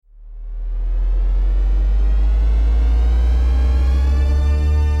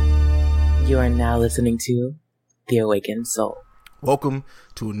are now listening to The Awakened Soul. Welcome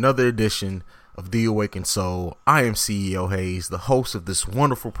to another edition of The Awakened Soul. I am CEO Hayes, the host of this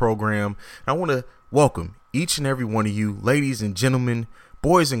wonderful program. I want to welcome each and every one of you, ladies and gentlemen,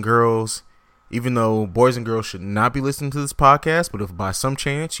 boys and girls, even though boys and girls should not be listening to this podcast, but if by some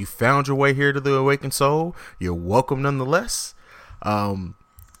chance you found your way here to The Awakened Soul, you're welcome nonetheless. I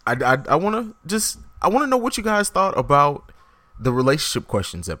want to know what you guys thought about the relationship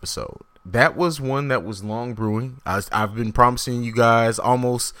questions episode. That was one that was long brewing. I've been promising you guys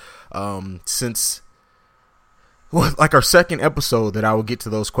almost since like our second episode that I would get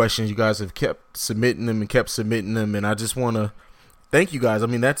to those questions. You guys have kept submitting them, and I just want to thank you guys. I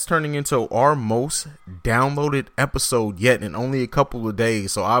mean, that's turning into our most downloaded episode yet in only a couple of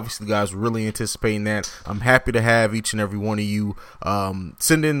days. So obviously, guys, we're really anticipating that. I'm happy to have each and every one of you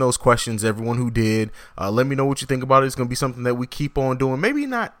send in those questions. Everyone who did, let me know what you think about it. It's going to be something that we keep on doing. Maybe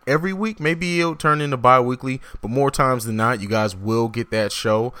not every week. Maybe it'll turn into bi-weekly, but more times than not, you guys will get that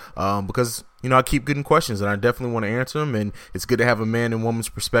show because I keep getting questions and I definitely want to answer them. And it's good to have a man and woman's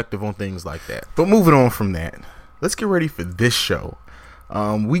perspective on things like that. But moving on from that, let's get ready for this show.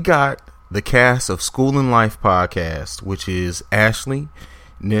 We got the cast of Schoolin Life podcast, which is Ashley,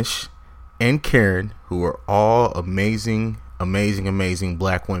 Nish, and Karen, who are all amazing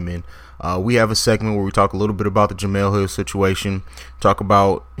black women. We have a segment where we talk a little bit about the Jamel Hill situation, talk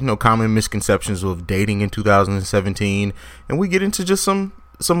about, common misconceptions of dating in 2017, and we get into just some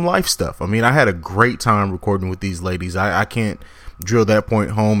life stuff. I mean, I had a great time recording with these ladies. I can't drill that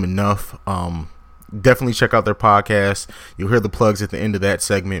point home enough. Definitely check out their podcast. You'll hear the plugs at the end of that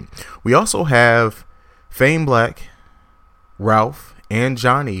segment. We also have Fame Black, Ralph, and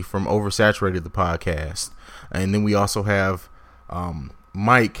Johnny from Oversaturated the podcast. And then we also have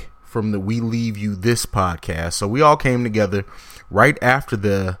Mike from the We Leave You This podcast. So we all came together right after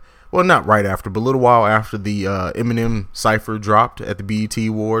not right after, but a little while after the Eminem Cypher dropped at the BET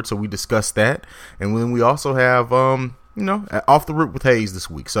Awards. So we discussed that. And then we also have, Off the Rip with Hayes this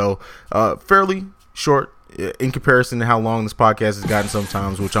week. So fairly short in comparison to how long this podcast has gotten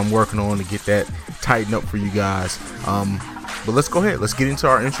sometimes, which I'm working on to get that tightened up for you guys. But let's go ahead. Let's get into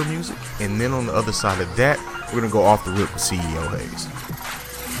our intro music. And then on the other side of that, we're going to go off the rip with CEO Hayes.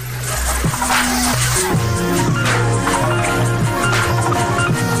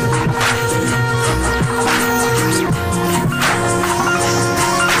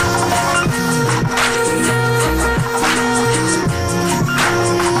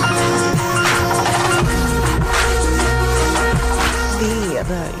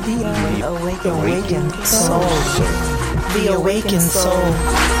 The Awakened Soul. The Awakened Soul.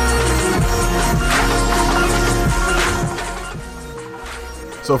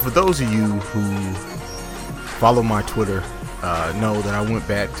 So for those of you who follow my Twitter, know that I went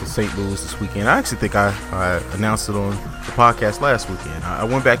back to St. Louis this weekend. I actually think I announced it on the podcast last weekend. I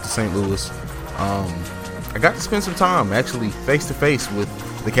went back to St. Louis. I got to spend some time actually face to face with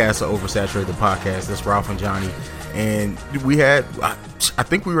the cast of Oversaturated the podcast. That's Ralph and Johnny. And we had, I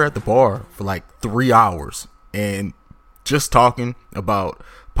think we were at the bar for like 3 hours and just talking about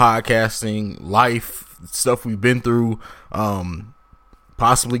podcasting, life, stuff we've been through,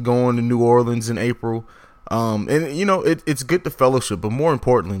 possibly going to New Orleans in April. It's good to fellowship, but more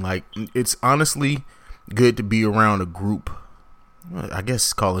importantly, like, it's honestly good to be around a group. I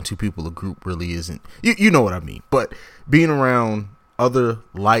guess calling two people a group really isn't, you know what I mean, but being around other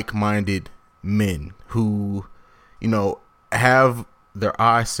like-minded men who, have their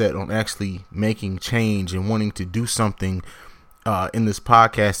eyes set on actually making change and wanting to do something in this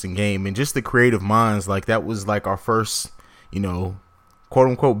podcasting game, and just the creative minds. Like, that was like our first, quote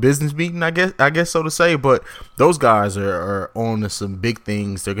unquote business meeting, I guess so to say. But those guys are on to some big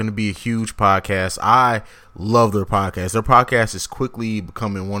things. They're going to be a huge podcast. I love their podcast. Their podcast is quickly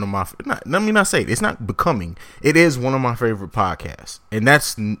becoming one of my, let me not say it. It's not becoming, it is one of my favorite podcasts. And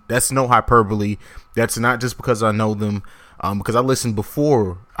that's no hyperbole. That's not just because I know them, because I listened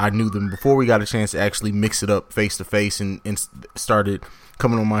before I knew them, before we got a chance to actually mix it up face to face and started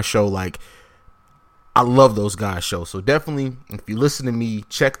coming on my show. Like, I love those guys' shows. So definitely, if you listen to me,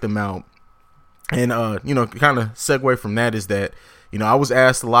 check them out. And, kind of segue from that is that, I was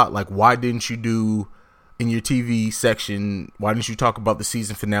asked a lot, like, why didn't you do in your TV section, why didn't you talk about the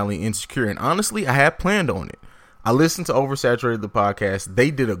season finale Insecure? And honestly, I had planned on it. I listened to Oversaturated the podcast. They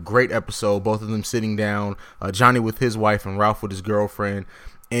did a great episode, both of them sitting down, Johnny with his wife and Ralph with his girlfriend.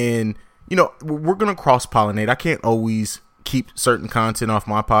 And, we're going to cross-pollinate. I can't always keep certain content off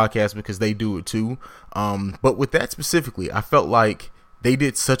my podcast because they do it too. But with that specifically, I felt like they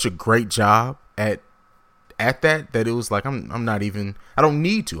did such a great job at at that it was like, I don't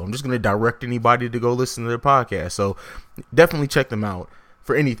need to. I'm just going to direct anybody to go listen to their podcast. So definitely check them out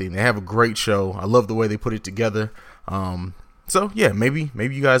for anything. They have a great show. I love the way they put it together. So yeah, maybe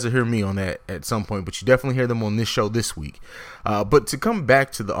you guys will hear me on that at some point, but you definitely hear them on this show this week. But to come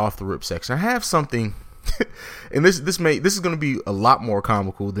back to the off the rip section, I have something, and this is going to be a lot more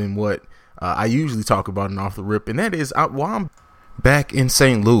comical than what I usually talk about in off the rip, and that is while I'm back in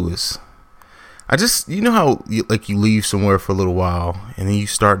St. Louis, I just, you know how you leave somewhere for a little while and then you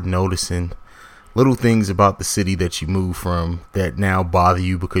start noticing little things about the city that you move from that now bother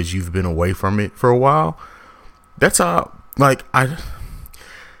you because you've been away from it for a while. That's how, and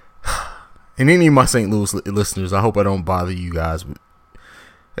any of my St. Louis listeners, I hope I don't bother you guys, but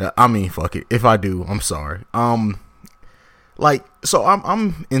I mean, fuck it. If I do, I'm sorry. So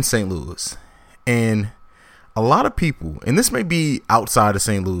I'm in St. Louis, and a lot of people, and this may be outside of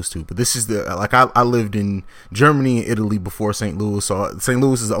St. Louis too, but this is I lived in Germany and Italy before St. Louis, so St.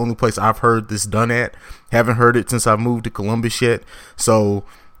 Louis is the only place I've heard this done at. Haven't heard it since I moved to Columbus yet. So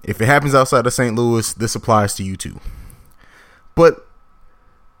if it happens outside of St. Louis, this applies to you too. But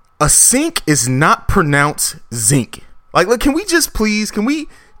a sink is not pronounced zinc. Like, can we just please, can we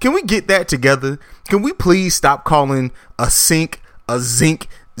get that together? Can we please stop calling a sink a zinc?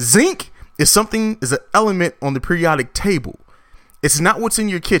 Zinc is an element on the periodic table. It's not what's in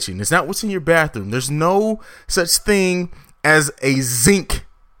your kitchen. It's not what's in your bathroom. There's no such thing as a zinc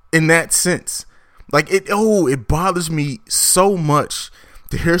in that sense. It bothers me so much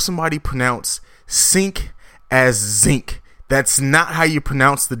to hear somebody pronounce sink as zinc. That's not how you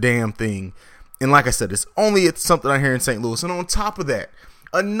pronounce the damn thing. And like I said, it's something I hear in St. Louis. And on top of that,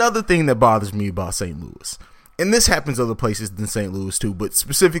 another thing that bothers me about St. Louis, and this happens other places than St. Louis too, but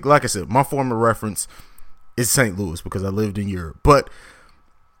specifically, like I said, my former reference is St. Louis because I lived in Europe. But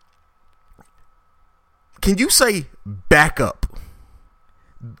can you say back up?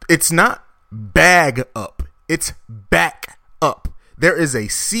 It's not bag up. It's back up. There is a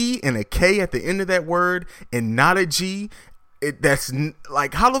C and a K at the end of that word and not a G. That's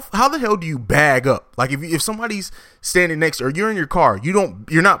like, how the hell do you bag up? Like if somebody's standing next, or you're in your car,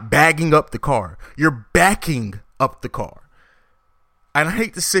 you're not bagging up the car. You're backing up the car. And I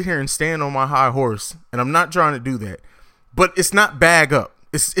hate to sit here and stand on my high horse, and I'm not trying to do that, but it's not bag up.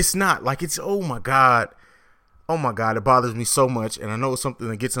 It's not like it's, oh my God, it bothers me so much. And I know it's something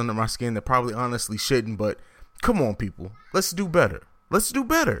that gets under my skin that probably honestly shouldn't, but come on, people, let's do better.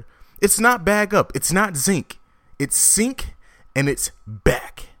 It's not bag up. It's not zinc. It's sink. And it's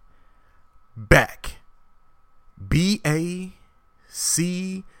back. B-A-C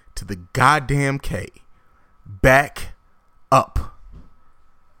to the goddamn K. Back up.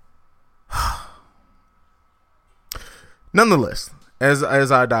 Nonetheless, as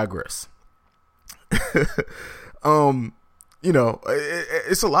I digress, it's a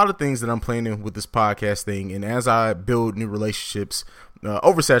lot of things that I'm planning with this podcast thing, and as I build new relationships,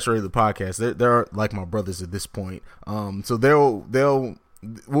 oversaturate the podcast. They're like my brothers at this point. So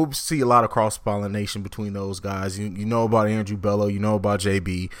we'll see a lot of cross pollination between those guys. You know about Andrew Bello, you know about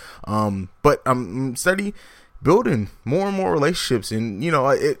JB. But I'm steady building more and more relationships, and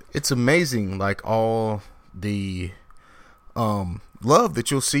it's amazing, like all the love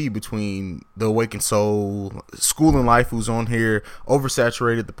that you'll see between the Awakened Soul, Schoolin Life, who's on here,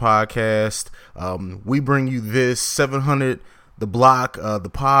 Oversaturated the podcast. We bring you this 700. The Block, the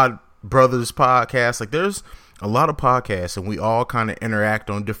Pod Brothers podcast. Like, there's a lot of podcasts, and we all kind of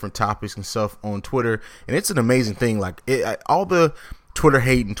interact on different topics and stuff on Twitter, and it's an amazing thing. Like, all the Twitter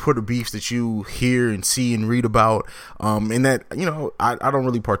hate and Twitter beefs that you hear and see and read about, and that I don't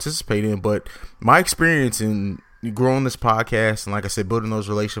really participate in, but my experience in growing this podcast and, like I said, building those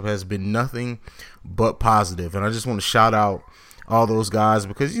relationships has been nothing but positive. And I just want to shout out all those guys,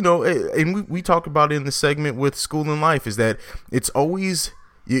 because and we talked about it in the segment with Schoolin Life, is that it's always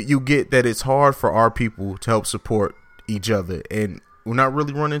you get that it's hard for our people to help support each other, and we're not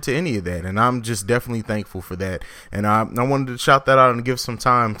really running into any of that, and I'm just definitely thankful for that. And I wanted to shout that out and give some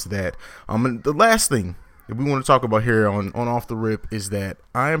time to that. And the last thing that we want to talk about here on Off the Rip is that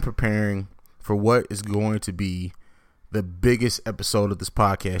I am preparing for what is going to be the biggest episode of this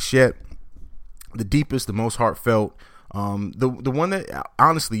podcast yet, the deepest, the most heartfelt. The one that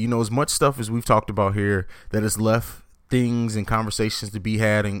honestly, as much stuff as we've talked about here that has left things and conversations to be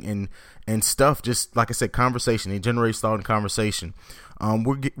had and stuff, just like I said, conversation, it generates thought and conversation.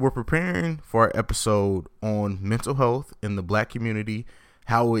 We're preparing for our episode on mental health in the Black community,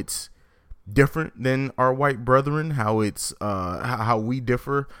 how it's different than our white brethren, how it's how we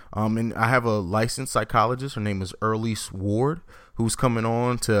differ. And I have a licensed psychologist. Her name is Earlise Ward, who's coming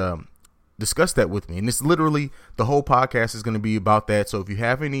on to discuss that with me. And it's literally the whole podcast is going to be about that. So if you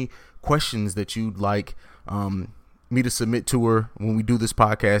have any questions that you'd like me to submit to her when we do this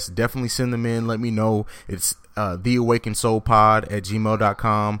podcast, definitely send them in. Let me know. It's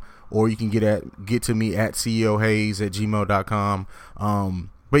theawakenedsoulpod@gmail.com, or you can get to me at ceohayes@gmail.com.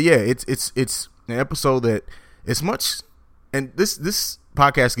 But yeah, it's an episode that is much, and this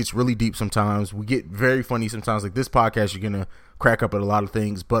podcast gets really deep sometimes. We get very funny sometimes. Like this podcast, you're gonna crack up at a lot of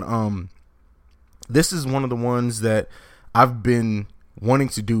things, but this is one of the ones that I've been wanting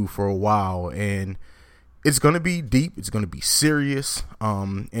to do for a while, and it's going to be deep. It's going to be serious.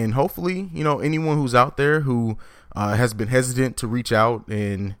 And hopefully, anyone who's out there who has been hesitant to reach out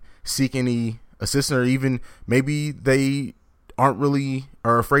and seek any assistance, or even maybe they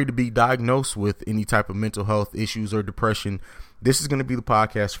are afraid to be diagnosed with any type of mental health issues or depression, this is going to be the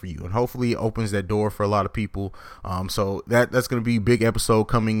podcast for you. And hopefully it opens that door for a lot of people. So that's going to be a big episode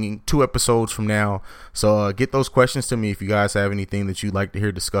coming in 2 episodes from now. So get those questions to me if you guys have anything that you'd like to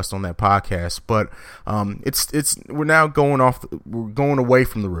hear discussed on that podcast. But we're now we're going away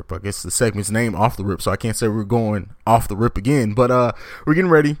from the rip. I guess the segment's named Off the Rip, so I can't say we're going off the rip again. But we're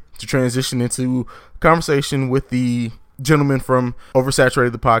getting ready to transition into conversation with the gentleman from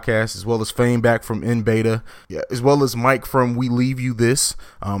Oversaturated the podcast, as well as Fame back from In Beta, as well as Mike from We Leave You This.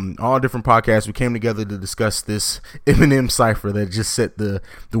 All different podcasts. We came together to discuss this Eminem cipher that just set the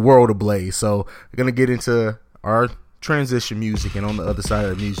world ablaze. So we're gonna get into our transition music, and on the other side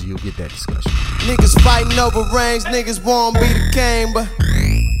of the music, you'll get that discussion. Niggas fighting over rings, niggas won't be the king, but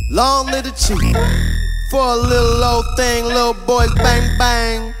long live the chief. For a little old thing, little boys bang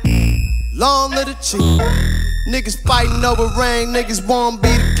bang. Long live the chief. Niggas fighting over ring, niggas won't be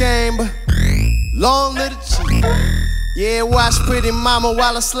the game, but long live the chief. Yeah, watch pretty mama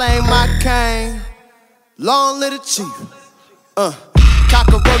while I slay my cane. Long live the chief.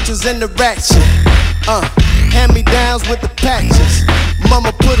 Cockroaches in the ratchet. Hand-me-downs with the patches.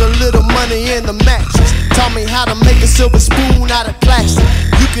 Mama put a little money in the mattress. Taught me how to make a silver spoon out of plastic.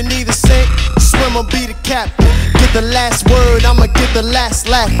 You can either sink, swim, or be the captain. Get the last word, I'ma get the last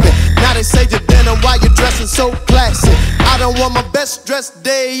laughing. Now they say you're dinner while you're dressing so classy. I don't want my best dressed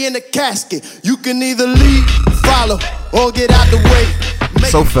day in a casket. You can either lead, follow, or get out the way.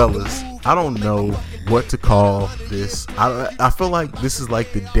 So fellas, I don't know what to call this. I feel like this is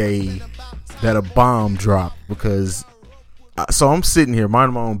like the day that a bomb dropped, because so I'm sitting here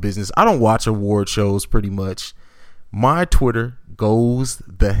minding my own business. I don't watch award shows pretty much. My Twitter goes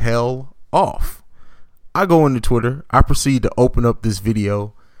the hell off. I go into Twitter, I proceed to open up this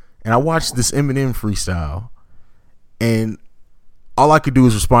video, and I watch this Eminem freestyle, and all I could do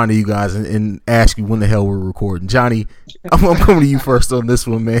is respond to you guys and ask you when the hell we're recording. Johnny, I'm coming to you first on this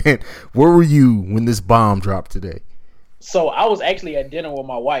one, man. Where were you when this bomb dropped today? So I was actually at dinner with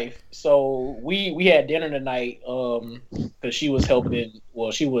my wife. So we had dinner tonight because she was helping.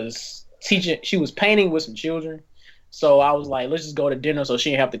 Well, she was teaching. She was painting with some children. So I was like, let's just go to dinner so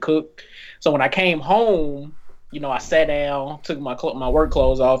she didn't have to cook. So when I came home, I sat down, took my work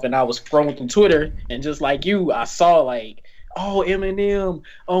clothes off, and I was scrolling through Twitter. And just like you, I saw like, oh, Eminem.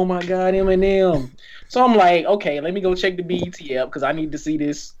 Oh, my God, Eminem. So I'm like, okay, let me go check the BET app because I need to see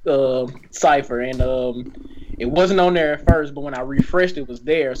this cipher. And it wasn't on there at first, but when I refreshed, it was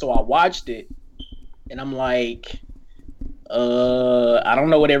there. So I watched it, and I'm like, I don't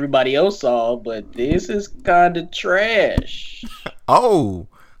know what everybody else saw, but this is kind of trash. Oh,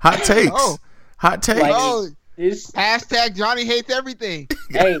 hot takes. Hot takes. Like, hashtag Johnny hates everything.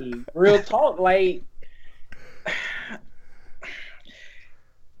 Hey, real talk. Like,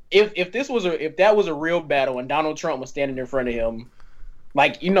 if that was a real battle and Donald Trump was standing in front of him,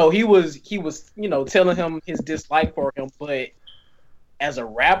 like, he was telling him his dislike for him, but as a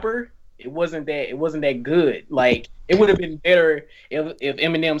rapper, it wasn't that good. Like, it would have been better if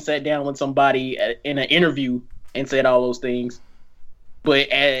Eminem sat down with somebody in an interview and said all those things. But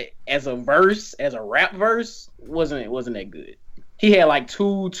as a rap verse, wasn't that good. He had like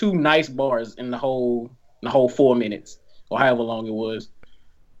two nice bars in the whole 4 minutes or however long it was.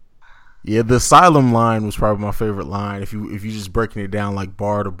 Yeah, the Asylum line was probably my favorite line. If you just breaking it down like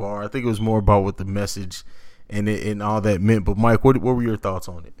bar to bar, I think it was more about what the message and all that meant. But Mike, what were your thoughts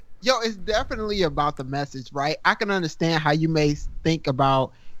on it? Yo, it's definitely about the message, right? I can understand how you may think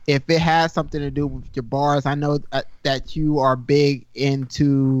about if it has something to do with your bars. I know that you are big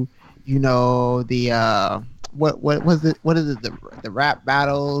into, the what was it? What is it? The rap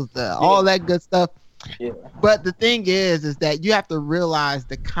battles, all that good stuff. Yeah. But the thing is that you have to realize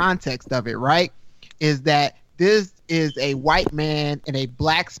the context of it, right? Is that this is a white man in a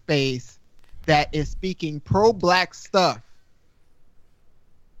black space that is speaking pro-black stuff.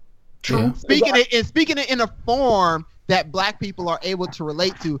 True. Speaking it in a form that black people are able to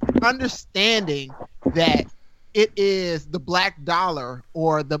relate to, understanding that it is the black dollar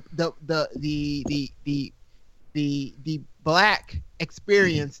or the black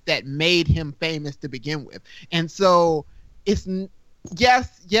experience that made him famous to begin with. And so it's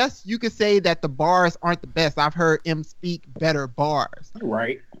yes, you could say that the bars aren't the best. I've heard him speak better bars.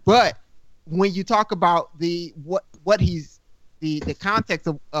 Right. But when you talk about what he's the context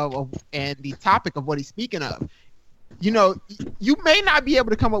of and the topic of what he's speaking of, you may not be able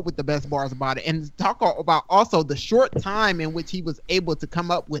to come up with the best bars about it, and talk about also the short time in which he was able to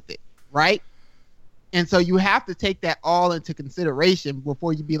come up with it, right? And so you have to take that all into consideration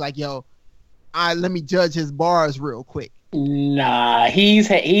before you be like, yo, let me judge his bars real quick. Nah, he's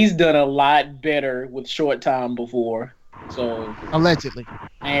done a lot better with short time before. So allegedly.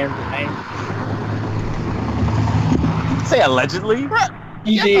 And say allegedly?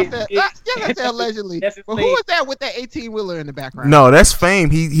 Yes, I said allegedly. But who was that with that 18-wheeler in the background? No, that's Fame.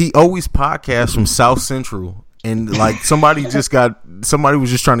 He always podcasts from South Central, and like somebody was just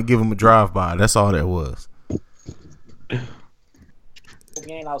trying to give him a drive by. That's all that was.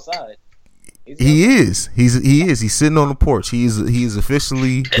 Game outside. He is. He's sitting on the porch. He is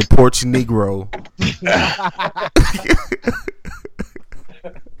officially the porch Negro.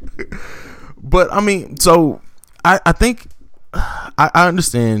 But I mean, so I think I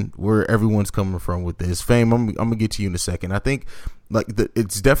understand where everyone's coming from with this. Fame, I'm gonna get to you in a second. I think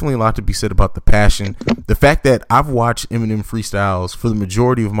it's definitely a lot to be said about the passion. The fact that I've watched Eminem freestyles for the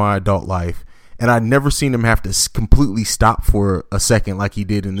majority of my adult life, and I'd never seen him have to completely stop for a second like he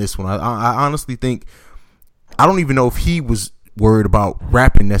did in this one. I honestly think, I don't even know if he was worried about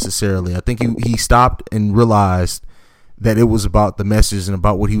rapping necessarily. I think he stopped and realized that it was about the message and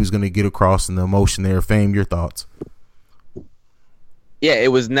about what he was going to get across and the emotion there. Fame, your thoughts? Yeah,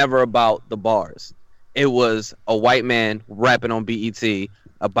 it was never about the bars. It was a white man rapping on BET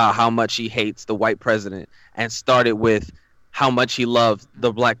about how much he hates the white president, and started with how much he loved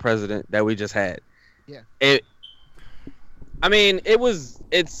the black president that we just had. Yeah. It's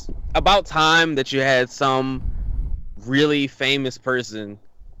about time that you had some really famous person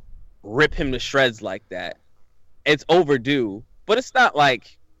rip him to shreds like that. It's overdue, but it's not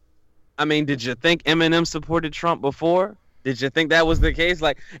like, did you think Eminem supported Trump before? Did you think that was the case?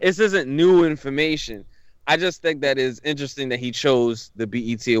 Like, this isn't new information. I just think that is interesting that he chose the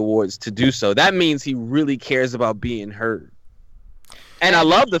BET Awards to do so. That means he really cares about being heard. And I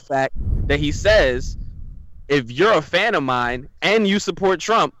love the fact that he says, if you're a fan of mine and you support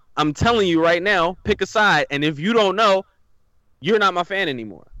Trump, I'm telling you right now, pick a side. And if you don't know, you're not my fan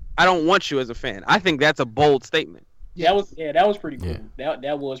anymore. I don't want you as a fan. I think that's a bold statement. That was pretty cool. Yeah.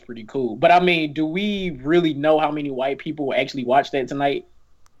 That was pretty cool. But do we really know how many white people actually watched that tonight?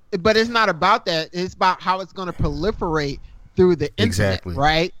 But it's not about that. It's about how it's going to proliferate through the internet,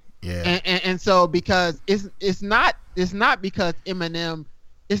 right? Yeah. And so because it's not because Eminem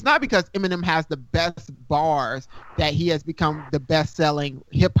has the best bars that he has become the best-selling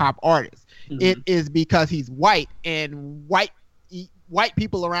hip-hop artist. Mm-hmm. It is because he's white, and white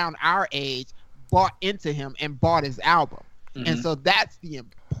people around our age bought into him and bought his album. Mm-hmm. And so that's the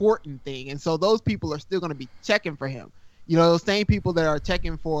important thing. And so those people are still going to be checking for him. Those same people that are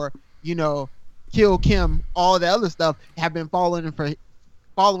checking for, Kill Kim, all the other stuff, have been following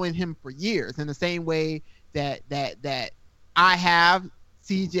him for years, in the same way that I have,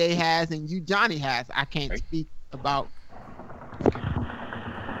 CJ has, and you, Johnny, has. I can't speak about.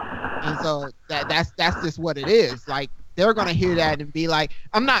 And so that's just what it is. Like, they're gonna hear that and be like,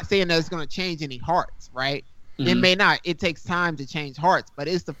 I'm not saying that it's gonna change any hearts, right? Mm-hmm. It may not. It takes time to change hearts, but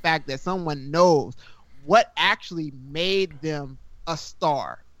it's the fact that someone knows what actually made them a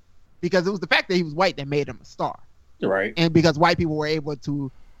star, because it was the fact that he was white that made him a star, right? And because white people were able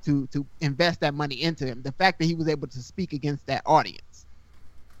to invest that money into him, the fact that he was able to speak against that audience.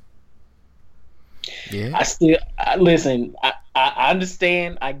 Yeah, listen. I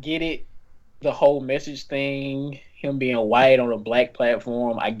understand. I get it. The whole message thing, him being white on a black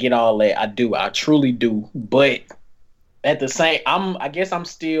platform, I get all that. I do. I truly do. But at the same, I guess I'm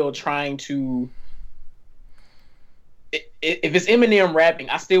still trying to. If it's Eminem rapping,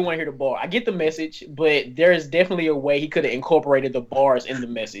 I still want to hear the bar. I get the message, but there's definitely a way he could have incorporated the bars in the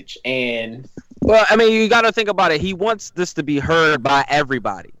message. And you got to think about it. He wants this to be heard by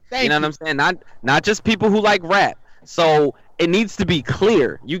everybody. You know what I'm saying? Not just people who like rap. So it needs to be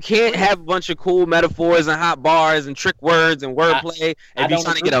clear. You can't have a bunch of cool metaphors and hot bars and trick words and wordplay if you're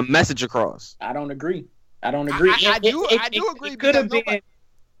trying to get a message across. I don't agree. I do agree. It could have been.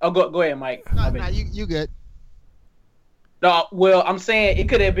 Oh, go ahead, Mike. No, you good. No, well, I'm saying it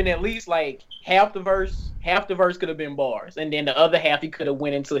could have been at least like half the verse. Half the verse could have been bars, and then the other half he could have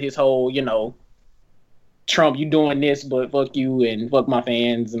went into his whole, Trump, you doing this, but fuck you and fuck my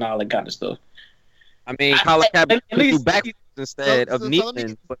fans and all that kind of stuff. I mean, Colin Kaepernick at could do least- back instead of let kneeling,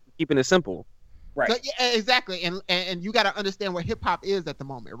 me- but keeping it simple. Right. So, yeah, exactly, and you got to understand what hip hop is at the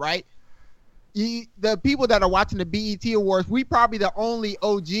moment, right? The people that are watching the BET Awards, we probably the only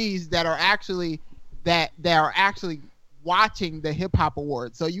OGs that are actually watching the hip hop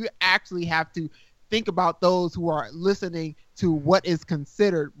awards. So you actually have to think about those who are listening to what is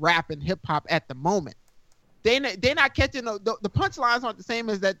considered rap and hip hop at the moment. They're not catching the punchlines aren't the same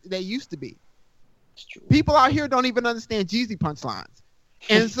as that they used to be. People out here don't even understand Jeezy punchlines.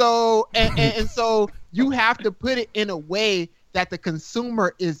 And so and so you have to put it in a way that the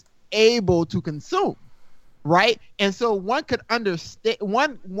consumer is able to consume, right? And so one could understand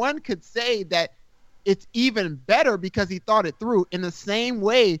one could say that it's even better because he thought it through in the same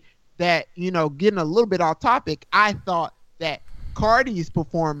way that, getting a little bit off topic, I thought that Cardi's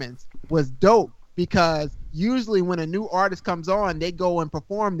performance was dope because usually when a new artist comes on, they go and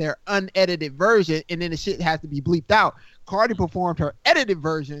perform their unedited version and then the shit has to be bleeped out. Cardi performed her edited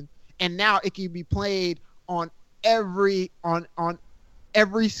version and now it can be played on every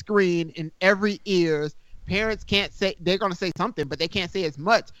screen in every ears. Parents can't say, they're going to say something, but they can't say as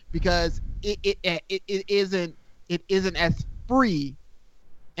much because it isn't as free.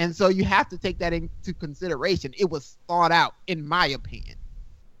 And so you have to take that into consideration. It was thought out, in my opinion.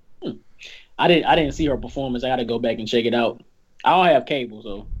 I didn't see her performance. I got to go back and check it out. I don't have cable,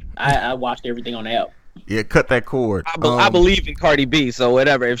 so I watched everything on the app. Yeah, cut that cord. I believe in Cardi B, so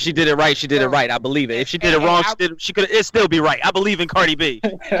whatever. If she did it right, she did it right. I believe it. If she did it wrong, she could. It still be right. I believe in Cardi B.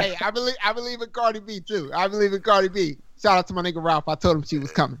 Hey, I believe in Cardi B too. I believe in Cardi B. Shout out to my nigga Ralph. I told him she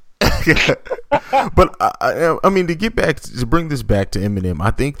was coming. But I mean, to bring this back to Eminem,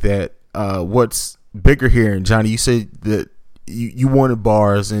 I think that what's bigger here, and Johnny, you said that you wanted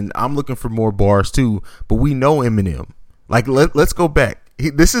bars, and I'm looking for more bars too. But we know Eminem. Like let's go back.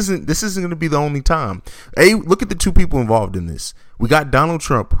 This isn't going to be the only time. Hey, look at the two people involved in this. We got Donald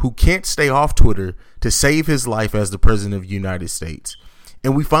Trump, who can't stay off Twitter to save his life as the president of the United States.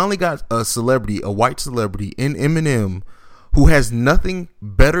 And we finally got a white celebrity in Eminem, who has nothing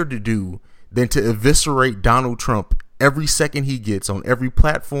better to do than to eviscerate Donald Trump every second he gets on every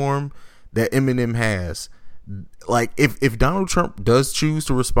platform that Eminem has. Like, if Donald Trump does choose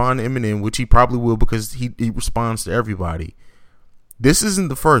to respond to Eminem, which he probably will because he responds to everybody, this isn't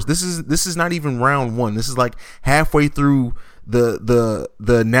the first. This is not even round one. This is like halfway through the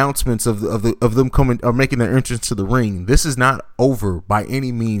announcements of them coming or making their entrance to the ring. This is not over by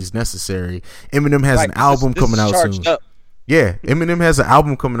any means necessary. Eminem has an album coming out soon. Yeah, Eminem has an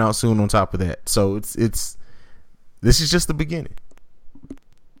album coming out soon on top of that. So this is just the beginning.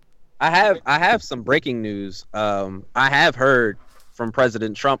 I have some breaking news. I have heard from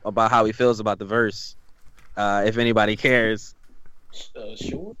President Trump about how he feels about the verse. If anybody cares.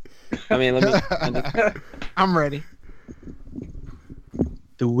 Sure. I mean, let me. I'm ready.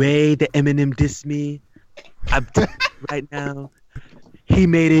 The way that Eminem dissed me, I'm right now. He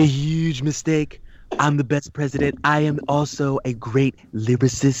made a huge mistake. I'm the best president. I am also a great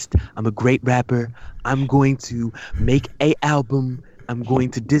lyricist. I'm a great rapper. I'm going to make an album. I'm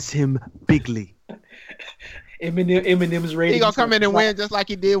going to diss him bigly. Eminem's ready. He gonna come in and win just like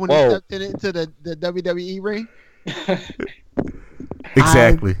he did when he stepped into the WWE ring.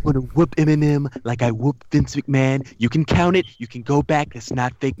 Exactly. I'm gonna whoop Eminem like I whooped Vince McMahon. You can count it. You can go back. It's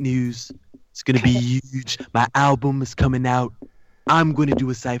not fake news. It's gonna be huge. My album is coming out. I'm gonna do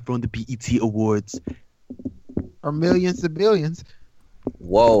a cipher on the BET Awards. Or millions to billions.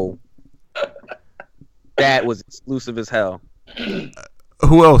 Whoa. That was exclusive as hell.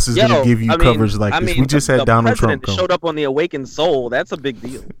 Who else is going to give you coverage like this? We just had Donald Trump come. Showed up on the Awakened Soul. That's a big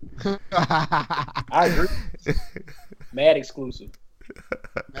deal. I agree. Mad exclusive.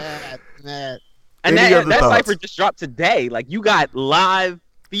 Mad. And that cipher just dropped today. Like, you got live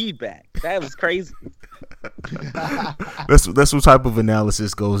feedback. That was crazy. That's what type of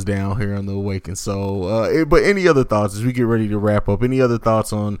analysis goes down here on the Awakened. So, but any other thoughts as we get ready to wrap up? Any other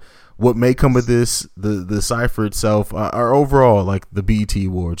thoughts on what may come of this, the cipher itself, or overall, like the BET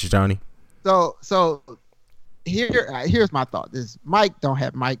Awards, Johnny? So here's my thought. This Mike don't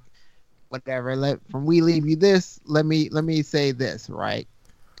have Mike, whatever. From we leave you this. Let me say this, right?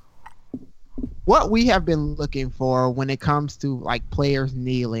 What we have been looking for when it comes to like players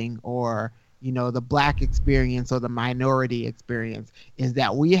kneeling or the black experience or the minority experience is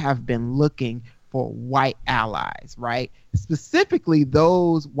that we have been looking for white allies, right? Specifically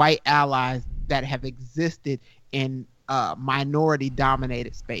those white allies that have existed in minority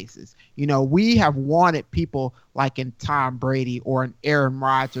dominated spaces. You know, we have wanted people like in Tom Brady or in Aaron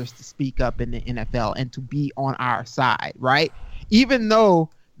Rodgers to speak up in the NFL and to be on our side, right? Even though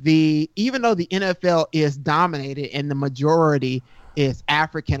the NFL is dominated and the majority is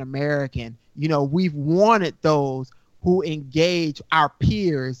African American, you know, we've wanted those who engage our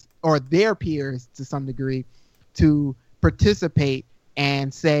peers or their peers to some degree to participate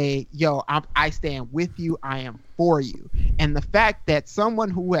and say, yo, I stand with you, I am for you. And the fact that someone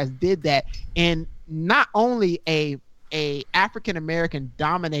who has did that in not only a African American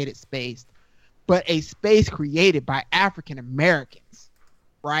dominated space, but a space created by African Americans,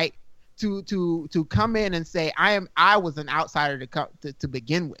 right? To come in and say, I was an outsider to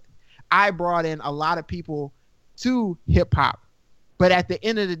begin with. I brought in a lot of people to hip hop, but at the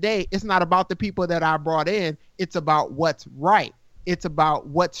end of the day, it's not about the people that I brought in. It's about what's right. It's about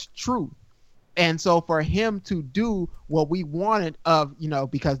what's true. And so for him to do what we wanted of, you know,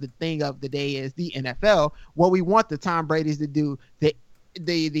 because the thing of the day is the NFL, what we want the Tom Brady's to do, the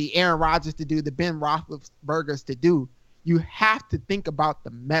Aaron Rodgers to do, the Ben Roethlisbergers to do, you have to think about the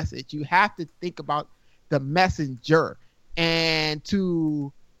message. You have to think about the messenger. And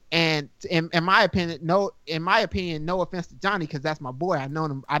in my opinion, no offense to Johnny, because that's my boy. I've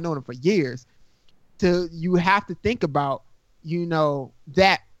known him for years. You have to think about, you know,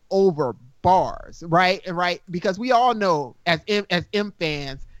 that over bars, right? And right, because we all know as M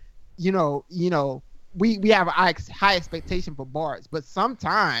fans, you know, we have a high expectation for bars, but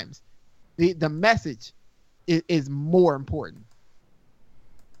sometimes the message is more important.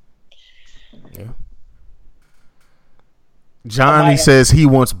 Yeah. Johnny says he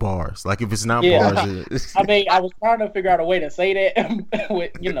wants bars. Like if it's not bars, I mean, I was trying to figure out a way to say that with,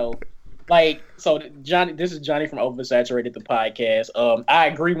 you know. Like, so Johnny, this is Johnny from Oversaturated, the podcast. I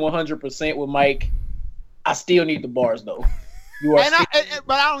agree 100% with Mike. I still need the bars though. But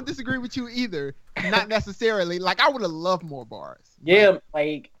I don't disagree with you either. Not necessarily. Like I would have loved more bars. Yeah,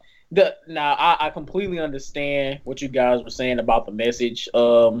 like I completely understand what you guys were saying about the message.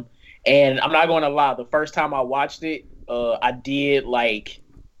 And I'm not going to lie. The first time I watched it, I did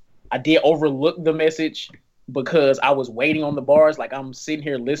overlook the message, because I was waiting on the bars. Like I'm sitting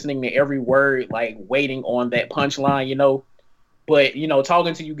here listening to every word, like waiting on that punchline, you know. But, you know,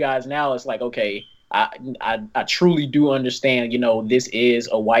 talking to you guys now, it's like, okay, I truly do understand, you know, this is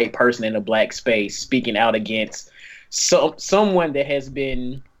a white person in a black space speaking out against someone that has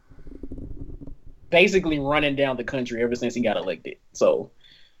been basically running down the country ever since he got elected. So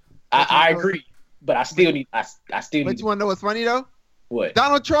I agree, but I still need. But you want to know what's funny though? What?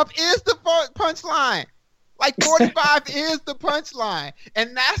 Donald Trump is the punchline. Like 45 is the punchline,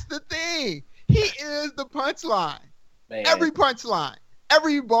 and that's the thing. He is the punchline. Man. Every punchline,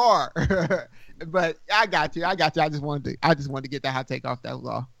 every bar. But I got you. I just wanted to get that hot take off. That was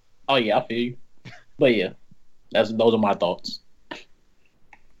all. Oh yeah, I feel you. But yeah, those are my thoughts.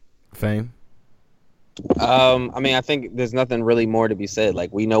 Fame. I mean, I think there's nothing really more to be said.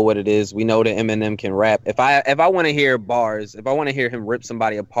 Like, we know what it is. We know that Eminem can rap. If I want to hear bars, if I want to hear him rip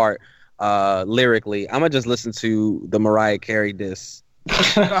somebody apart lyrically, I'm gonna just listen to the Mariah Carey diss.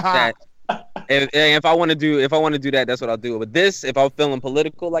 If I want to do that, that's what I'll do. But this, if I'm feeling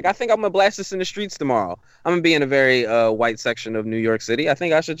political, like I think I'm gonna blast this in the streets tomorrow. I'm gonna be in a very white section of New York City. I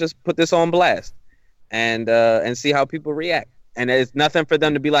think I should just put this on blast and see how people react. And it's nothing for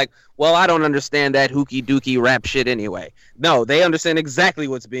them to be like, well, I don't understand that hooky dookie rap shit anyway. No, they understand exactly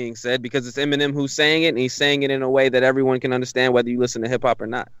what's being said because it's Eminem who's saying it, and he's saying it in a way that everyone can understand whether you listen to hip hop or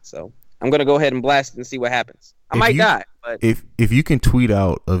not. So I'm gonna go ahead and blast it and see what happens. I might die, but if you can tweet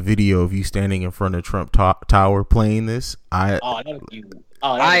out a video of you standing in front of Trump Tower playing this, I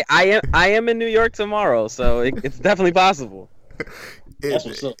am in New York tomorrow, so it's definitely possible. That's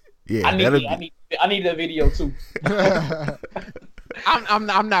what's up. Yeah, I need that video too. I'm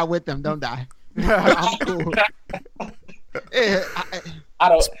not with them. Don't die. I'm cool.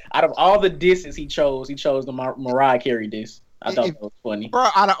 Out of all the disses he chose the Mariah Carey diss. I thought that was funny. Bro,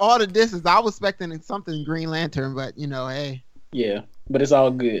 out of all the disses, I was expecting something Green Lantern, but you know, hey. Yeah, but it's all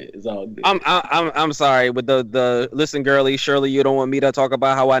good. It's all good. I'm sorry, with the listen, girly. Surely you don't want me to talk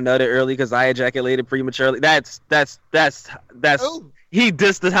about how I nutted early because I ejaculated prematurely. That's. Ooh. He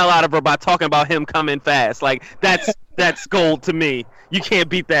dissed the hell out of her by talking about him coming fast. Like that's gold to me. You can't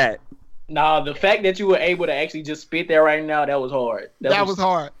beat that. Nah, the fact that you were able to actually just spit there right now, that was hard. That was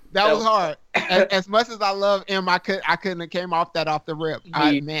hard. That was hard. As much as I love him, I couldn't have came off that off the rip.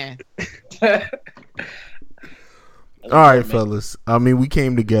 Man. All right, fellas. I mean, we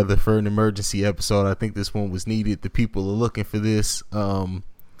came together for an emergency episode. I think this one was needed. The people are looking for this.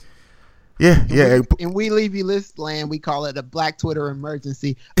 Yeah, yeah. And we leave you list land. We call it a Black Twitter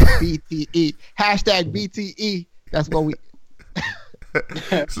emergency. BTE hashtag BTE. That's what we.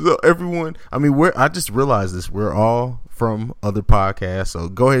 So everyone, I mean, I just realized this. We're all from other podcasts. So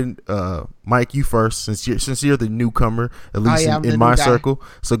go ahead, Mike, you first, since you're the newcomer, at least in my circle.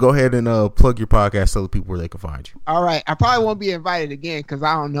 So go ahead and plug your podcast, tell the people where they can find you. All right, I probably won't be invited again because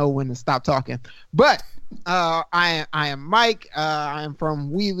I don't know when to stop talking. But I am Mike. I am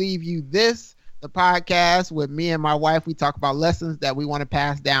from We Leave You This, the podcast with me and my wife. We talk about lessons that we want to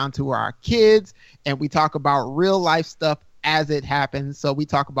pass down to our kids, and we talk about real life stuff as it happens. So we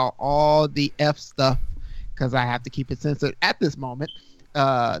talk about all the F stuff, because I have to keep it censored at this moment,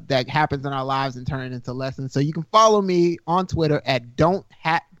 that happens in our lives and turn it into lessons. So you can follow me on Twitter at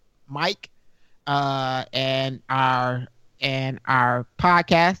Don'tHatMike, and our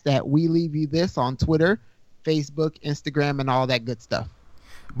podcast at We Leave You This on Twitter, Facebook, Instagram, and all that good stuff.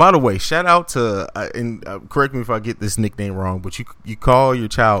 By the way, shout out to and correct me if I get this nickname wrong, but you call your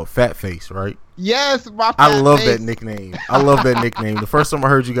child Fat Face, right? Yes, I love that nickname. I love that nickname. The first time I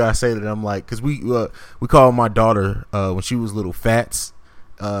heard you guys say that, I'm like, because we called my daughter when she was little Fats,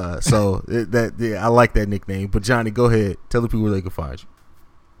 so I like that nickname. But Johnny, go ahead, tell the people where they can find you.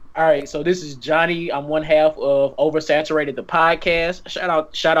 All right, so this is Johnny. I'm one half of Oversaturated the podcast.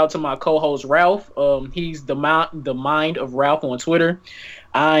 Shout out to my co-host Ralph. He's the mind of Ralph on Twitter.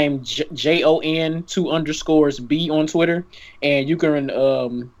 I'm JON2_B on Twitter, and you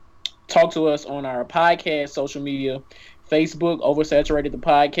can talk to us on our podcast social media: Facebook Oversaturated the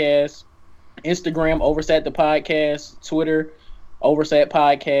podcast, Instagram Oversat the podcast, Twitter Oversat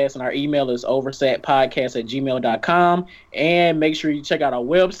Podcast, and our email is oversatpodcast@gmail.com. And make sure you check out our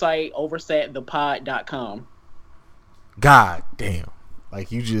website, oversatthepod.com. God damn. Like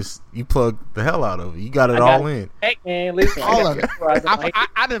you plugged the hell out of it. You got it all in. Hey man, listen, all of it.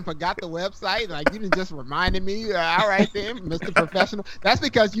 I didn't forgot the website. Like you didn't just reminded me. All right then, Mr. Professional. That's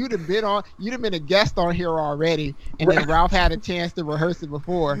because you'd have been a guest on here already, and then Ralph had a chance to rehearse it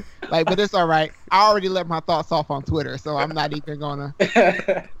before. Like, but it's all right. I already let my thoughts off on Twitter, so I'm not even gonna.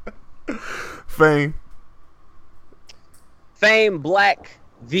 Fame Black,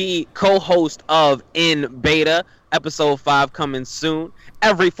 the co-host of In Beta. Episode 5 coming soon.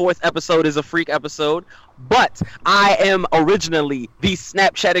 Every 4th episode is a freak episode. But I am originally the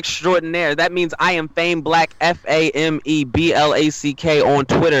Snapchat extraordinaire. That means I am Fame Black, FAMEBLACK on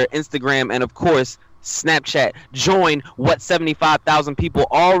Twitter, Instagram, and of course, Snapchat. Join what 75,000 people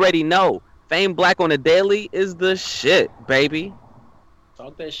already know. Fame Black on a daily is the shit, baby.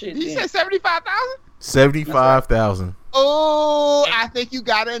 Talk that shit. Did you say 75,000? 75,000. Oh, I think you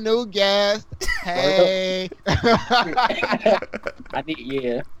got a new guest. Hey. You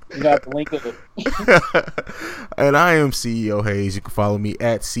got the link up. And I am CEO Hayes. You can follow me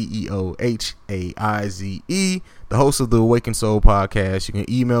at CEOHAIZE, the host of the Awakened Soul podcast. You can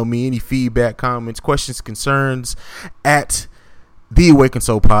email me any feedback, comments, questions, concerns at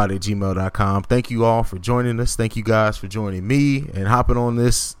theawakenedsoulpod@gmail.com. Thank you all for joining us. Thank you guys for joining me and hopping on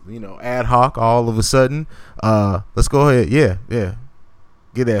this, ad hoc all of a sudden. Let's go ahead. Yeah.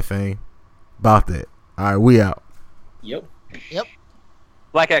 Get that Fame. About that. All right, we out. Yep.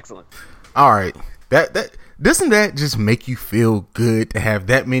 Black excellence. All right. That doesn't that just make you feel good to have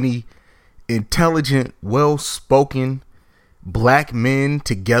that many intelligent, well-spoken black men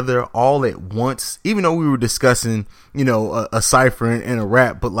together all at once? Even though we were discussing, a cipher and a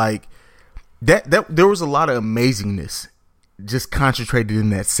rap, but like that there was a lot of amazingness just concentrated in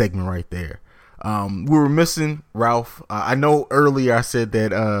that segment right there. We were missing Ralph. I know earlier I said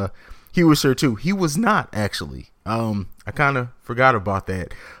that he was here too. He was not actually. I kind of forgot about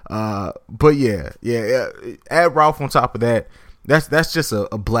that. But yeah. Add Ralph on top of that. That's just a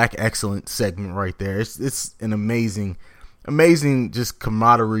black excellent segment right there. It's an amazing just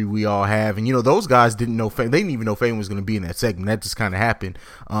camaraderie we all have. And those guys didn't know Fame. They didn't even know Fame was going to be in that segment. That just kind of happened.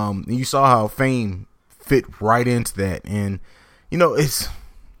 And you saw how Fame fit right into that. And it's.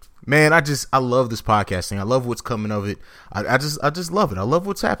 Man, I love this podcasting. I love what's coming of it. I just love it. I love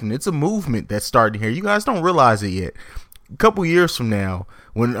what's happening. It's a movement that's starting here. You guys don't realize it yet. A couple years from now,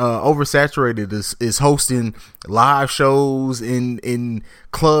 when Oversaturated is hosting live shows in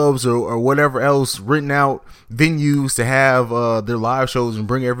clubs or whatever else, written out venues to have their live shows and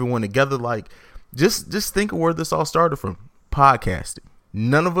bring everyone together, like just think of where this all started from. Podcasting.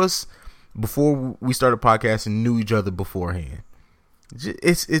 None of us before we started podcasting knew each other beforehand.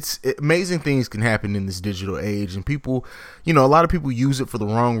 It's amazing things can happen in this digital age, and people, a lot of people use it for the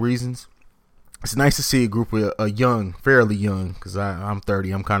wrong reasons. It's nice to see a group of fairly young, because I'm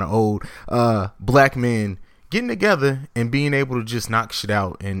 30, I'm kind of old, black men getting together and being able to just knock shit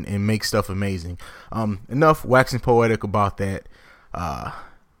out and make stuff amazing. Enough waxing poetic about that.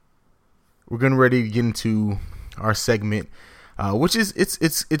 We're getting ready to get into our segment, which is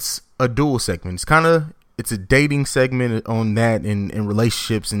it's a dual segment. It's a dating segment on that and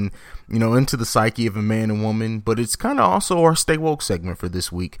relationships and, you know, into the psyche of a man and woman. But it's kind of also our Stay Woke segment for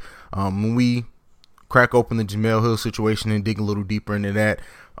this week. When we crack open the Jamel Hill situation and dig a little deeper into that.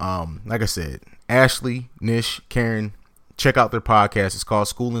 Like I said, Ashley, Nish, Karen, check out their podcast. It's called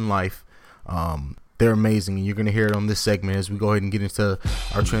Schoolin Life. They're amazing, and you're going to hear it on this segment as we go ahead and get into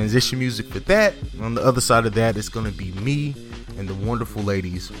our transition music for that. On the other side of that, it's going to be me and the wonderful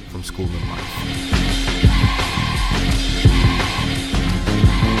ladies from Schoolin Life.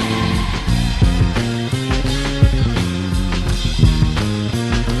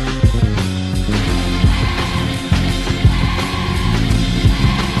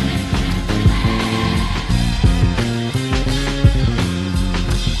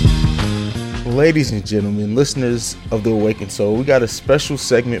 Ladies and gentlemen, listeners of The Awakened Soul, we got a special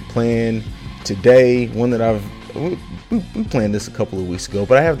segment planned today, one that we planned this a couple of weeks ago,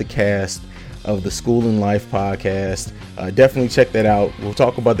 but I have the cast of the Schoolin Life podcast. Definitely check that out. We'll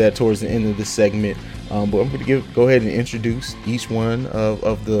talk about that towards the end of this segment, but I'm going to go ahead and introduce each one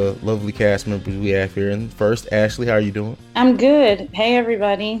of the lovely cast members we have here. And first, Ashley, how are you doing? I'm good. Hey,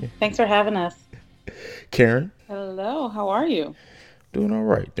 everybody. Thanks for having us. Karen? Hello, how are you? Doing all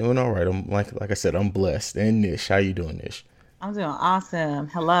right. I'm like I said, I'm blessed. And Nish, how you doing, Nish? I'm doing awesome.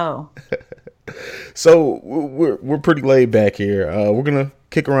 Hello. So we're pretty laid back here. We're gonna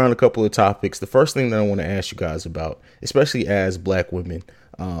kick around a couple of topics. The first thing that I want to ask you guys about, especially as Black women,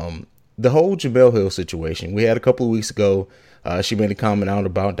 the whole Jamel Hill situation. We had a couple of weeks ago. She made a comment out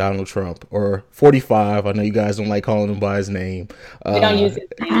about Donald Trump, or 45. I know you guys don't like calling him by his name. We don't use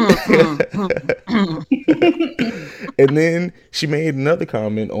it. And then she made another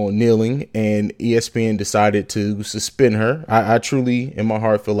comment on kneeling, and ESPN decided to suspend her. I truly, in my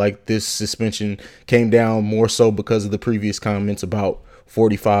heart, feel like this suspension came down more so because of the previous comments about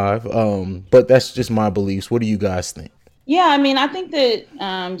 45. But that's just my beliefs. What do you guys think? Yeah, I mean, I think that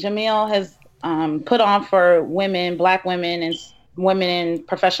Jamil has put on for women, Black women, and women in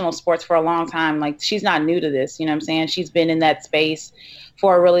professional sports for a long time. Like, she's not new to this, you know what I'm saying? She's been in that space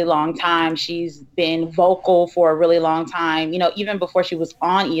for a really long time. She's been vocal for a really long time. You know, even before she was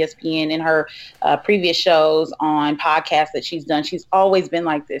on ESPN, in her previous shows on podcasts that she's done, she's always been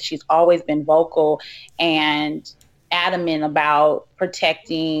like this. She's always been vocal and adamant about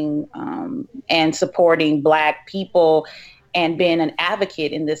protecting and supporting Black people and being an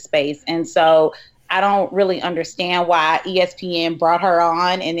advocate in this space. And so I don't really understand why ESPN brought her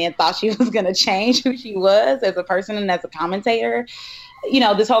on and then thought she was going to change who she was as a person and as a commentator. You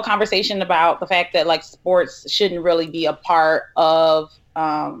know, this whole conversation about the fact that, like, sports shouldn't really be a part of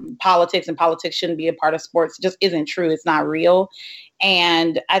politics and politics shouldn't be a part of sports just isn't true. It's not real.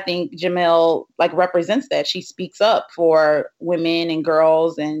 And I think Jamil, like, represents that. She speaks up for women and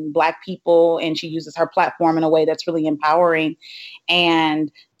girls and Black people, and she uses her platform in a way that's really empowering.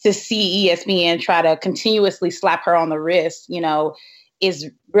 And to see ESPN try to continuously slap her on the wrist, you know,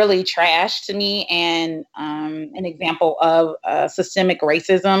 is really trash to me, and an example of systemic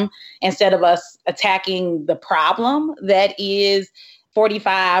racism. Instead of us attacking the problem that is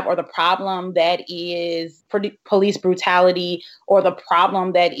 45, or the problem that is police brutality, or the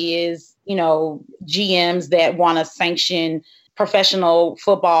problem that is, you know, GMs that want to sanction professional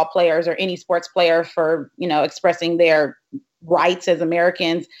football players or any sports player for, you know, expressing their rights as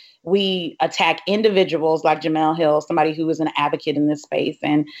Americans, we attack individuals like Jamel Hill, somebody who is an advocate in this space.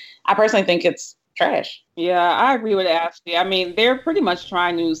 And I personally think it's trash. Yeah, I agree with Ashley. I mean, they're pretty much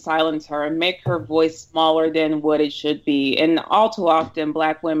trying to silence her and make her voice smaller than what it should be. And all too often,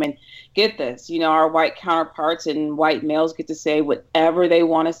 Black women get this. You know, our white counterparts and white males get to say whatever they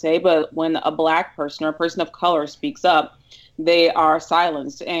want to say. But when a Black person or a person of color speaks up, they are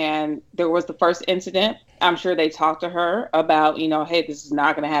silenced. And there was the first incident. I'm sure they talked to her about, you know, hey, this is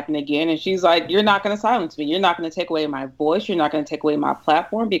not going to happen again. And she's like, you're not going to silence me. You're not going to take away my voice. You're not going to take away my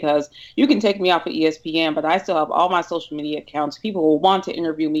platform, because you can take me off of ESPN, but I still have all my social media accounts. People will want to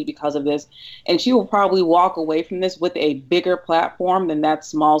interview me because of this. And she will probably walk away from this with a bigger platform than that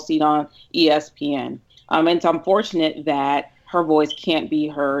small seat on ESPN. And it's unfortunate that her voice can't be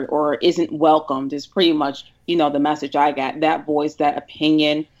heard or isn't welcomed is pretty much, you know, the message I got. That voice, that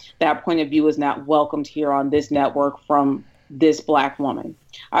opinion, that point of view is not welcomed here on this network from this Black woman.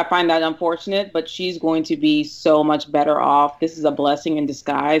 I find that unfortunate, but she's going to be so much better off. This is a blessing in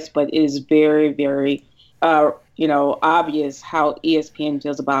disguise, but it is very, very, you know, obvious how ESPN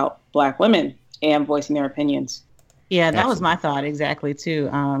feels about Black women. and voicing their opinions. Yeah, that was my thought exactly too,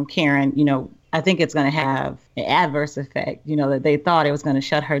 Karen. I think it's going to have an adverse effect. That they thought it was going to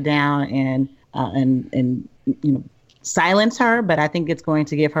shut her down and silence her, but I think it's going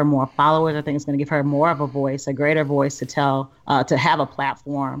to give her more followers. I think it's going to give her more of a voice, a greater voice to have a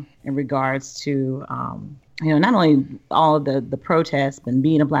platform in regards to not only all of the protests and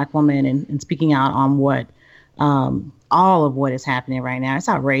being a Black woman and speaking out on what all of what is happening right now. It's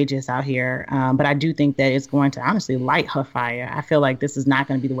outrageous out here. But I do think that it's going to honestly light her fire. I feel like this is not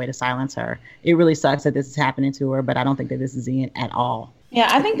going to be the way to silence her. It really sucks that this is happening to her, but I don't think that this is the end at all. Yeah,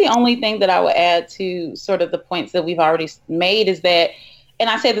 I think the only thing that I would add to sort of the points that we've already made is that, and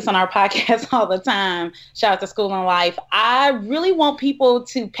I say this on our podcast all the time, shout out to Schoolin Life, I really want people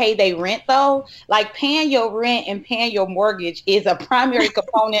to pay their rent, though. Like, paying your rent and paying your mortgage is a primary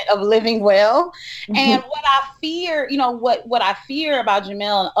component of living well. Mm-hmm. And what I fear, what I fear about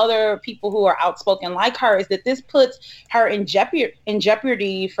Jemele and other people who are outspoken like her is that this puts her in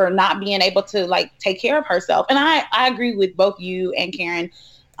jeopardy for not being able to, take care of herself. And I agree with both you and Karen,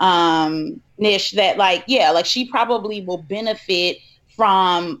 Nish, that, she probably will benefit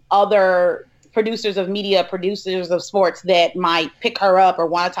from other producers of media, producers of sports that might pick her up or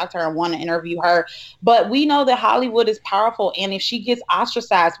want to talk to her and want to interview her. But we know that Hollywood is powerful. And if she gets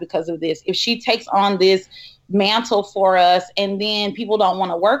ostracized because of this, if she takes on this mantle for us and then people don't want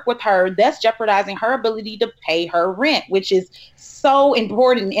to work with her, that's jeopardizing her ability to pay her rent, which is so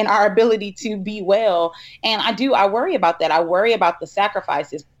important in our ability to be well. And I worry about that. I worry about the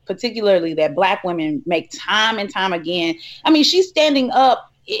sacrifices, particularly that Black women make time and time again. I mean, she's standing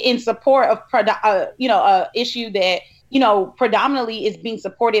up in support of, a issue that, predominantly is being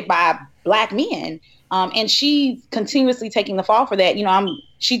supported by Black men. And she's continuously taking the fall for that.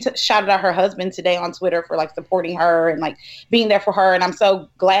 She shouted out her husband today on Twitter for supporting her and being there for her. And I'm so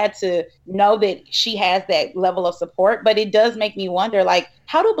glad to know that she has that level of support. But it does make me wonder,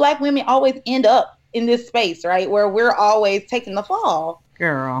 how do Black women always end up in this space, right? Where we're always taking the fall.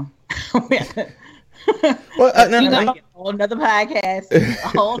 Girl. Well, a whole nother podcast, a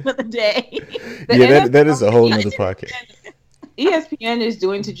whole nother day. That is a whole nother podcast. ESPN is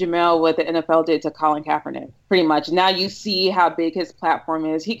doing to Jemele what the NFL did to Colin Kaepernick, pretty much. Now you see how big his platform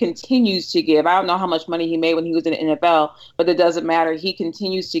is. He continues to give. I don't know how much money he made when he was in the NFL, but it doesn't matter. He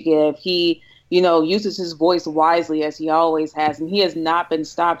continues to give. He, uses his voice wisely, as he always has, and he has not been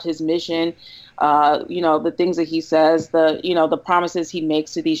stopped. His mission, the things that he says, the promises he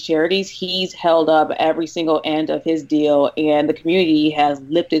makes to these charities, he's held up every single end of his deal, and the community has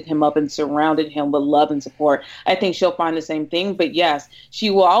lifted him up and surrounded him with love and support. I think she'll find the same thing, but yes, she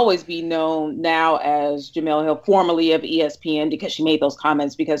will always be known now as Jemele Hill, formerly of ESPN, because she made those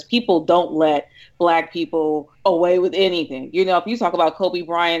comments, because people don't let Black people away with anything. If you talk about Kobe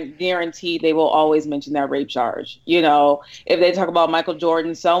Bryant, guaranteed they will always mention that rape charge. If they talk about Michael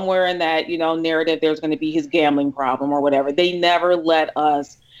Jordan, somewhere in that, narrative, there's going to be his gambling problem or whatever. They never let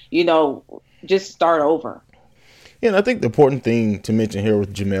us, just start over. Yeah, and I think the important thing to mention here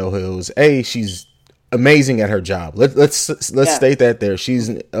with Jemele Hill is, she's amazing at her job. Let's state that there. She's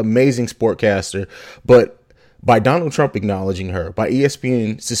an amazing sportcaster, but by Donald Trump acknowledging her, by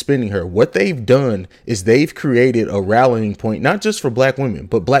ESPN suspending her, what they've done is they've created a rallying point, not just for Black women,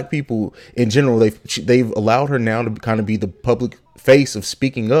 but Black people in general. They've allowed her now to kind of be the public face of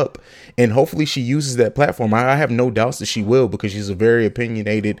speaking up, and hopefully she uses that platform. I have no doubts that she will, because she's a very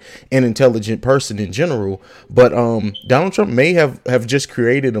opinionated and intelligent person in general. But Donald Trump may have just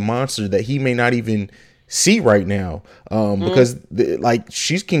created a monster that he may not even see right now, because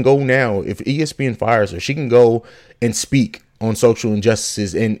she can go now, if ESPN fires her, she can go and speak on social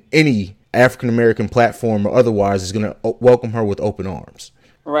injustices, and any African-American platform or otherwise is going to welcome her with open arms.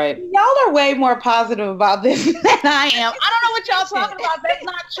 Right. Y'all are way more positive about this than I am. I don't know what y'all talking about. That's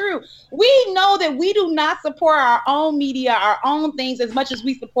not true. We know that we do not support our own media, our own things, as much as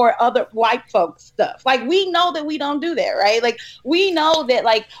we support other white folks stuff. We know that we don't do that, right? We know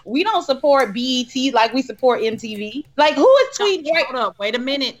that, we don't support BET like we support MTV. Who is tweeting? Hold up. Wait a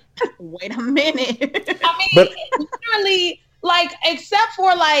minute. I mean, literally, except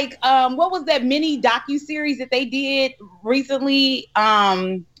for what was that mini docu-series that they did recently?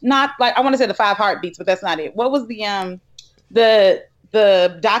 Not I want to say the 5 Heartbeats, but that's not it. What was the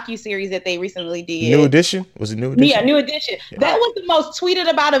docu-series that they recently did? New Edition? Was it New Edition? Yeah, New Edition. Yeah. That was the most tweeted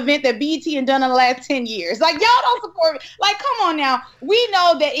about event that BET had done in the last 10 years. Y'all don't support me. Come on now. We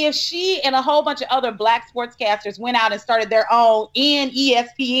know that if she and a whole bunch of other Black sportscasters went out and started their own in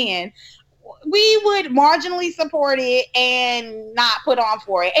ESPN, we would marginally support it and not put on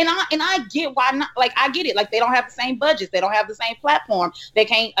for it. And I get why not. Like, I get it. Like, they don't have the same budgets. They don't have the same platform. They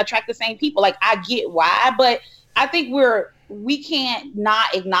can't attract the same people. Like, I get why. But I think we can't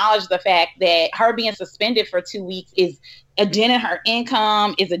not acknowledge the fact that her being suspended for 2 weeks is a dent in her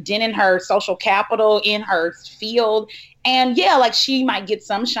income, is a dent in her social capital in her field. And yeah, like, she might get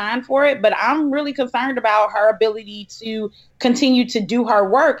some shine for it, but I'm really concerned about her ability to continue to do her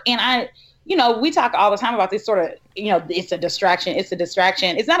work. And we talk all the time about this sort of, it's a distraction. It's a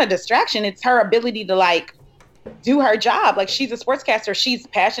distraction. It's not a distraction. It's her ability to, like, do her job. Like, she's a sportscaster. She's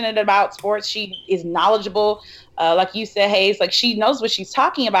passionate about sports. She is knowledgeable. Like you said, Hayes, like, she knows what she's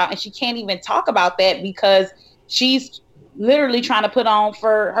talking about, and she can't even talk about that because she's literally trying to put on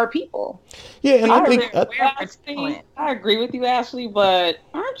for her people. Yeah, and I agree with you, Ashley, but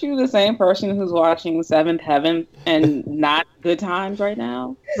aren't you the same person who's watching Seventh Heaven and not Good Times right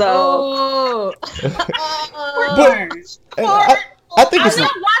now? So I think I'm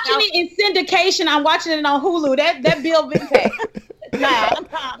not watching it in syndication. I'm watching it on Hulu. That bill been paid.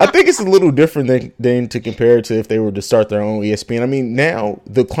 I think it's a little different than to compare it to if they were to start their own ESPN. I mean, now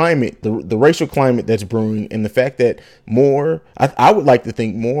the climate, the racial climate that's brewing, and the fact that I would like to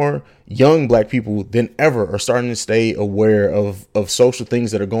think more young black people than ever are starting to stay aware of social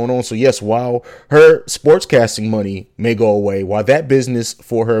things that are going on. So yes, while her sportscasting money may go away, while that business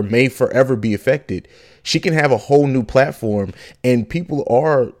for her may forever be affected, she can have a whole new platform, and people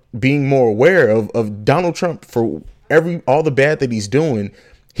are being more aware of Donald Trump for all the bad that he's doing.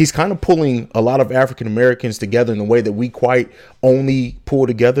 He's kind of pulling a lot of African Americans together in a way that we quite only pull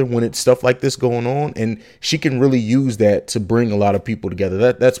together when it's stuff like this going on. And she can really use that to bring a lot of people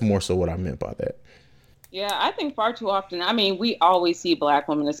together. That's more so what I meant by that. Yeah, I think far too often, I mean, we always see black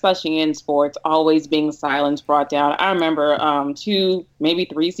women, especially in sports, always being silenced, brought down. I remember 2, maybe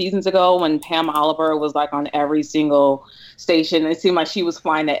 3 seasons ago when Pam Oliver was like on every single station. It seemed like she was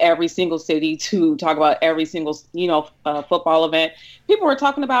flying to every single city to talk about every single, football event. People were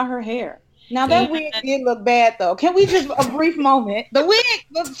talking about her hair. Now that wig did look bad, though. Can we just a brief moment? The wig,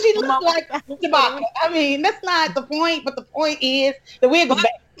 she looked like Chewbacca. I mean, that's not the point, but the point is the wig was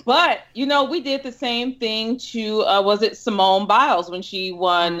bad. But, we did the same thing to, was it Simone Biles when she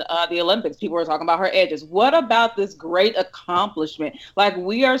won the Olympics? People were talking about her edges. What about this great accomplishment? Like,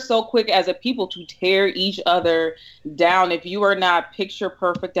 we are so quick as a people to tear each other down. If you are not picture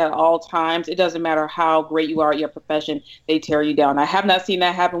perfect at all times, it doesn't matter how great you are at your profession, they tear you down. I have not seen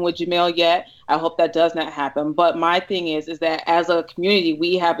that happen with Jamil yet. I hope that does not happen. But my thing is that as a community,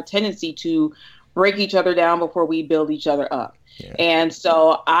 we have a tendency to break each other down before we build each other up. Yeah. And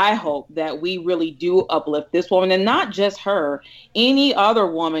so I hope that we really do uplift this woman, and not just her, any other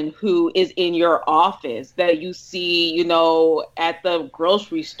woman who is in your office that you see, at the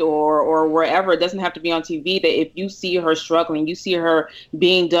grocery store or wherever. It doesn't have to be on TV. That if you see her struggling, you see her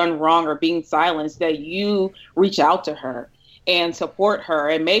being done wrong or being silenced, that you reach out to her and support her.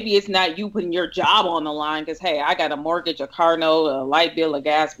 And maybe it's not you putting your job on the line because, hey, I got a mortgage, a car note, a light bill, a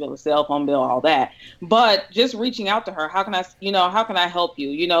gas bill, a cell phone bill, all that. But just reaching out to her, how can I help you?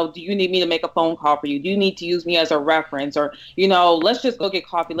 Do you need me to make a phone call for you? Do you need to use me as a reference? Or, let's just go get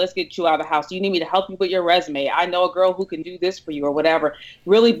coffee. Let's get you out of the house. Do you need me to help you with your resume? I know a girl who can do this for you or whatever.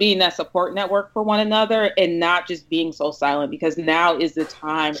 Really being that support network for one another and not just being so silent, because now is the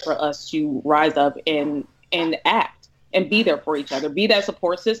time for us to rise up and act. And be there for each other. Be that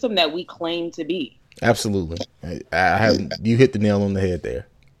support system that we claim to be. Absolutely. You hit the nail on the head there.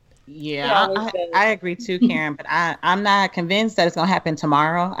 Yeah, I agree too, Karen. But I'm not convinced that it's going to happen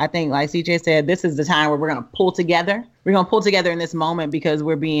tomorrow. I think, like CJ said, this is the time where we're going to pull together. We're going to pull together in this moment because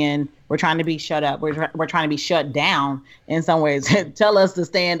we're trying to be shut up. We're trying to be shut down in some ways. Tell us to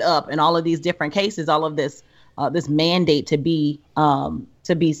stand up in all of these different cases. All of this mandate to be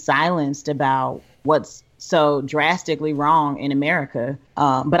silenced about what's so drastically wrong in America.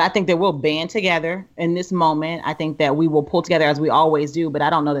 But I think that we'll band together in this moment. I think that we will pull together as we always do, but I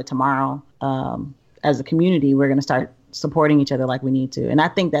don't know that tomorrow, as a community, we're going to start supporting each other like we need to. And I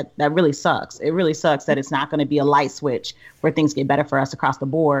think that really sucks. It really sucks that it's not going to be a light switch where things get better for us across the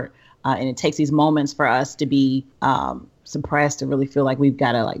board. And it takes these moments for us to be suppressed to really feel like we've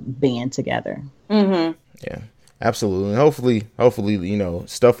got to band together. Mm-hmm. Yeah, absolutely. And hopefully,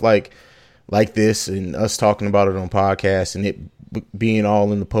 stuff like this and us talking about it on podcasts and it being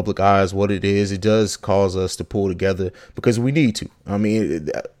all in the public eyes, what it is, it does cause us to pull together because we need to. I mean,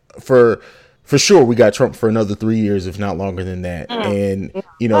 for sure, we got Trump for another 3 years, if not longer than that. And,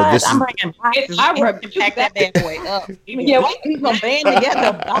 this I'm bringing boxes. I'm going to pack that bad boy up. Yeah, we're going to band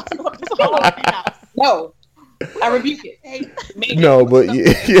together. No. I rebuke it. No, but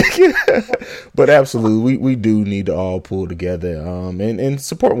but absolutely, we do need to all pull together and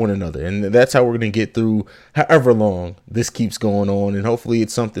support one another, and that's how we're going to get through however long this keeps going on, and hopefully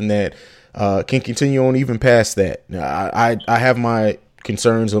it's something that can continue on even past that. I have my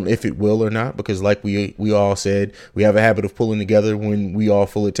concerns on if it will or not, because like we all said, we have a habit of pulling together when we all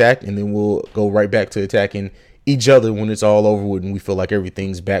full attack, and then we'll go right back to attacking each other when it's all over with and we feel like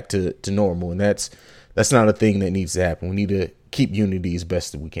everything's back to normal, and that's not a thing that needs to happen. We need to keep unity as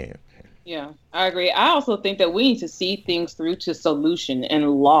best as we can. Yeah, I agree. I also think that we need to see things through to solution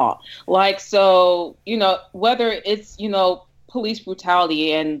and law. Like, so, whether it's, police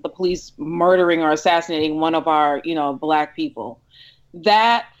brutality and the police murdering or assassinating one of our, Black people,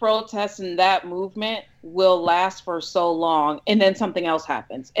 that protest and that movement will last for so long, and then something else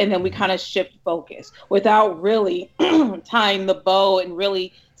happens, and then we kind of shift focus without really tying the bow and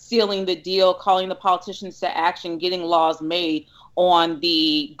really sealing the deal, calling the politicians to action, getting laws made on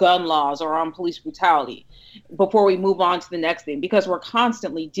the gun laws or on police brutality before we move on to the next thing, because we're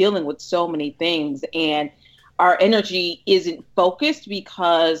constantly dealing with so many things, and our energy isn't focused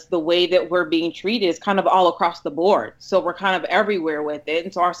because the way that we're being treated is kind of all across the board. So we're kind of everywhere with it.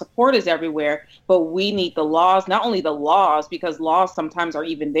 And so our support is everywhere, but we need the laws, not only the laws, because laws sometimes are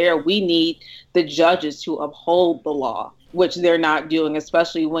even there. We need the judges to uphold the law, which they're not doing,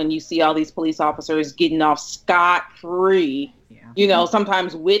 especially when you see all these police officers getting off scot-free,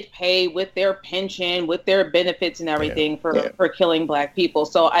 sometimes with pay, with their pension, with their benefits and everything for killing Black people.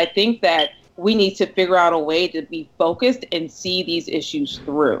 So I think that we need to figure out a way to be focused and see these issues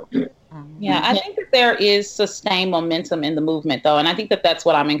through. Yeah, I think that there is sustained momentum in the movement, though, and I think that that's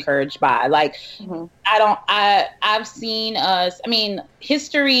what I'm encouraged by. Like, I've seen us. I mean,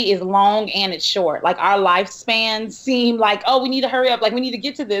 history is long and it's short. Like, our lifespans seem like, oh, we need to hurry up. Like, we need to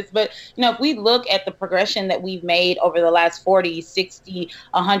get to this. But, if we look at the progression that we've made over the last 40, 60,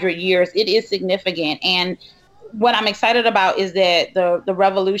 100 years, it is significant. And what I'm excited about is that the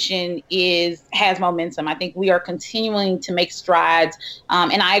revolution has momentum. I think we are continuing to make strides.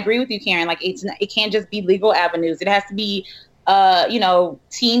 And I agree with you, Karen. Like, it can't just be legal avenues. It has to be,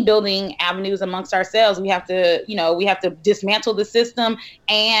 team building avenues amongst ourselves. We have to dismantle the system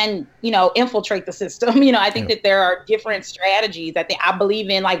and, infiltrate the system. I think that there are different strategies. I believe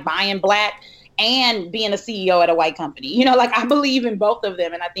in like buying Black and being a CEO at a white company. I believe in both of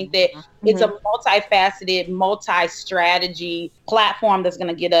them. And I think that it's a multifaceted, multi-strategy platform that's going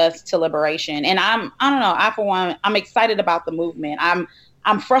to get us to liberation. And for one, I'm excited about the movement.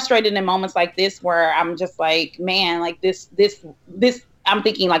 I'm frustrated in moments like this where I'm just like, man, like this, I'm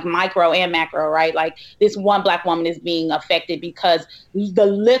thinking like micro and macro, right? Like, this one Black woman is being affected because the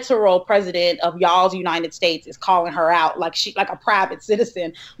literal president of y'all's United States is calling her out like a private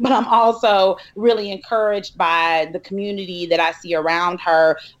citizen. But I'm also really encouraged by the community that I see around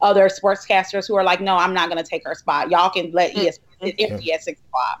her, other sportscasters who are like, no, I'm not going to take her spot. Y'all can let ESPN empty at 6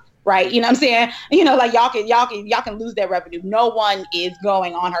 o'clock. Right. You know what I'm saying? Like y'all can lose that revenue. No one is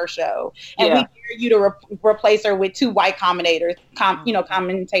going on her show. And we dare you to replace her with 2 white commentators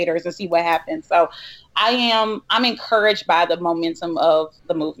and see what happens. So I'm encouraged by the momentum of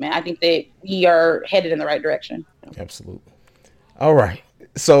the movement. I think that we are headed in the right direction. Absolutely. All right.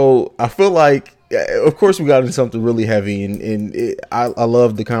 So I feel like, of course, we got into something really heavy, and I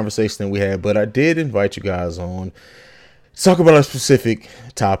love the conversation that we had, but I did invite you guys on talk about a specific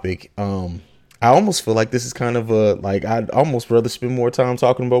topic. I almost feel like this is kind of I'd almost rather spend more time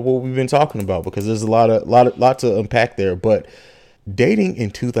talking about what we've been talking about, because there's a lot to unpack there. But dating in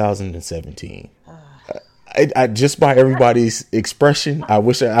 2017, I just by everybody's expression, I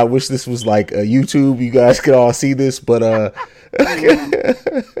wish this was like a YouTube. You guys could all see this, but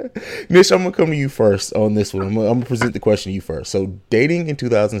Nish, I'm gonna come to you first on this one. I'm gonna present the question to you first. So, dating in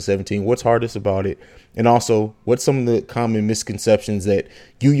 2017, what's hardest about it, and also what's some of the common misconceptions that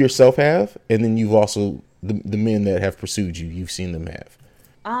you yourself have, and then you've also the men that have pursued you've seen them have.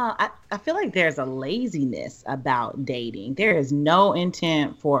 I feel like there's a laziness about dating. There is no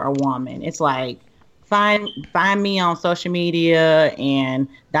intent for a woman. It's like, find me on social media, and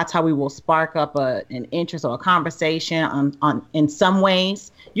that's how we will spark up an interest or a conversation on in some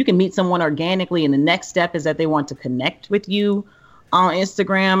ways. You can meet someone organically, and the next step is that they want to connect with you on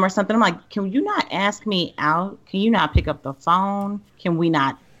Instagram or something. I'm like, can you not ask me out? Can you not pick up the phone? Can we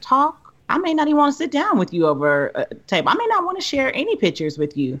not talk? I may not even want to sit down with you over a table. I may not want to share any pictures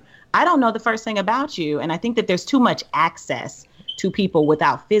with you. I don't know the first thing about you. And I think that there's too much access to people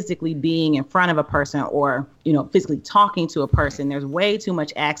without physically being in front of a person or, physically talking to a person. There's way too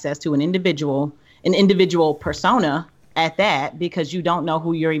much access to an individual persona at that, because you don't know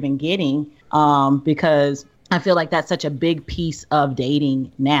who you're even getting. Because I feel like that's such a big piece of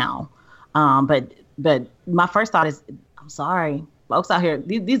dating now. But my first thought is, I'm sorry, folks out here,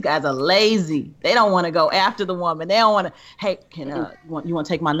 these guys are lazy. They don't want to go after the woman. They don't want to. Hey, you want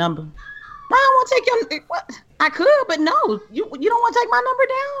to take my number? No, I want to take your. What? I could, but no, you don't want to take my number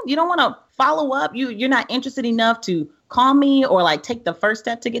down. You don't want to follow up. You're not interested enough to call me or like take the first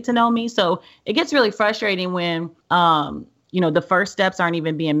step to get to know me. So it gets really frustrating when the first steps aren't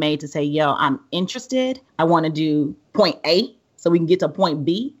even being made to say, yo, I'm interested. I want to do point A so we can get to point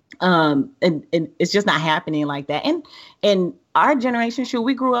B. And it's just not happening like that. And our generation,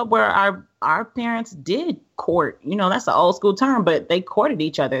 we grew up where our parents did court. That's an old school term, but they courted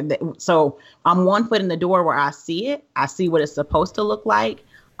each other. So I'm one foot in the door where I see it. I see what it's supposed to look like.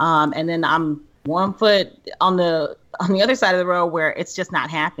 And then I'm one foot on the other side of the road where it's just not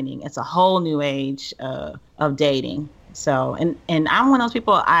happening. It's a whole new age of dating. So, and I'm one of those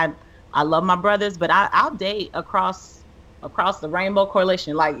people, I love my brothers, but I'll date across the rainbow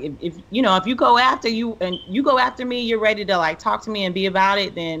coalition. Like if you go after you and you go after me, you're ready to like talk to me and be about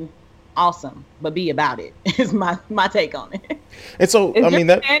it, then awesome. But be about it is my take on it. And so is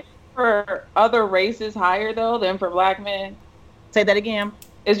that for other races higher though than for black men? Say that again.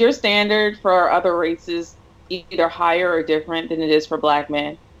 Is your standard for other races either higher or different than it is for black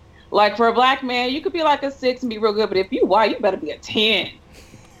men? Like for a black man, you could be like a 6 and be real good, but if you white, you better be a 10.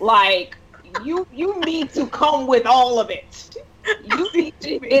 Like you need to come with all of it. You need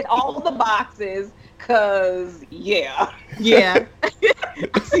to hit all the boxes, cause yeah. I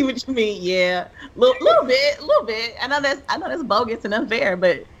see what you mean. Yeah, little bit. I know that's bogus and unfair,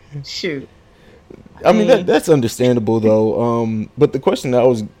 but shoot. I mean that's understandable though. But the question that I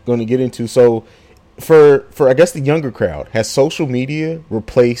was going to get into, so for I guess the younger crowd, has social media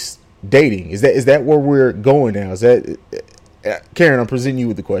replaced dating? Is that where we're going now? Is that Karen? I'm presenting you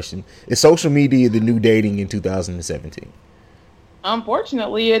with the question: is social media the new dating in 2017?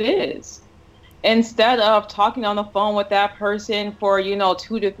 Unfortunately, it is. Instead of talking on the phone with that person for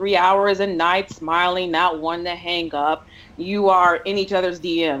 2 to 3 hours a night, smiling, not wanting to hang up, you are in each other's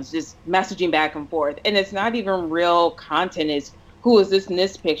DMs, just messaging back and forth, and it's not even real content. It's who is this in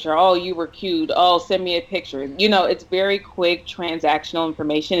this picture? Oh, you were cute. Oh, send me a picture. It's very quick transactional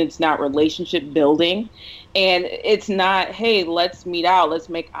information. It's not relationship building. And it's not, hey, let's meet out. Let's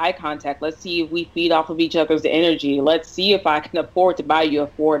make eye contact. Let's see if we feed off of each other's energy. Let's see if I can afford to buy you a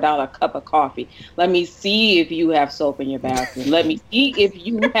 $4 cup of coffee. Let me see if you have soap in your bathroom. Let me see if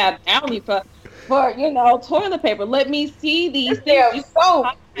you have bounty for toilet paper. Let me see these things you soap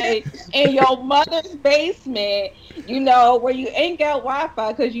in your mother's basement, where you ain't got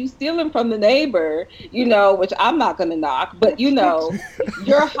Wi-Fi because you stealing from the neighbor, which I'm not going to knock, but you're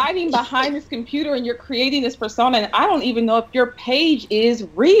hiding behind this computer and you're creating this persona, and I don't even know if your page is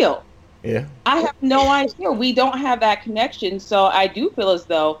real. Yeah. I have no idea. We don't have that connection. So I do feel as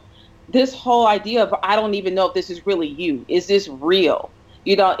though this whole idea of, I don't even know if this is really you. Is this real?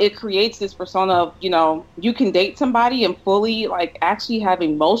 It creates this persona of, you can date somebody and fully like actually have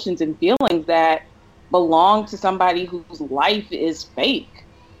emotions and feelings that belong to somebody whose life is fake.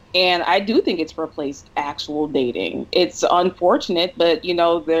 And I do think it's replaced actual dating. It's unfortunate, but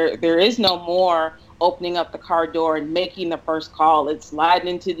there is no more opening up the car door and making the first call. It's sliding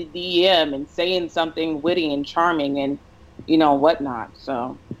into the DM and saying something witty and charming and whatnot.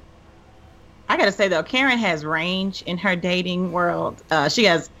 So I gotta say though, Karen has range in her dating world. She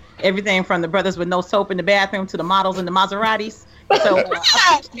has everything from the brothers with no soap in the bathroom to the models in the Maseratis. So I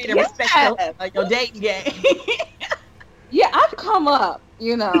appreciate and respect your dating game. Yeah, I've come up,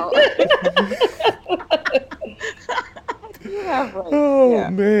 Man,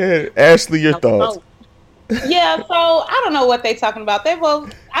 Ashley, your thoughts? Yeah, so I don't know what they're talking about. I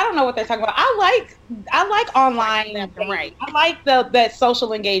don't know what they're talking about. I like online. Right. I like that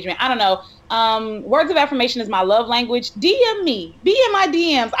social engagement. I don't know. Words of affirmation is my love language. DM me. Be in my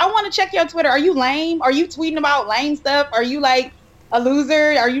DMs. I want to check your Twitter. Are you lame? Are you tweeting about lame stuff? Are you like a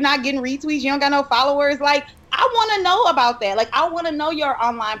loser? Are you not getting retweets? You don't got no followers? Like, I want to know about that. Like, I want to know your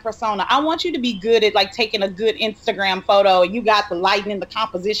online persona. I want you to be good at like taking a good Instagram photo and you got the lighting and the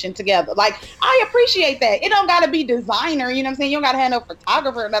composition together. Like, I appreciate that. It don't got to be designer. You know what I'm saying? You don't got to have no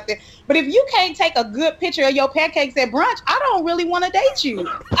photographer or nothing. But if you can't take a good picture of your pancakes at brunch, I don't really want to date you.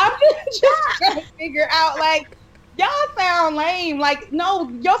 I'm just trying to figure out, like, y'all sound lame. Like, no,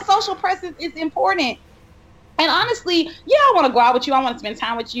 your social presence is important. And honestly, yeah, I want to go out with you. I want to spend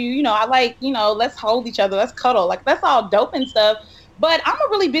time with you. I like, let's hold each other. Let's cuddle. Like, that's all dope and stuff. But I'm a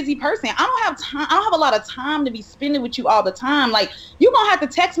really busy person. I don't have time. I don't have a lot of time to be spending with you all the time. Like, you're going to have to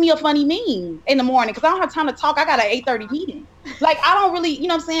text me a funny meme in the morning because I don't have time to talk. I got an 8:30 meeting. Like, I don't really, you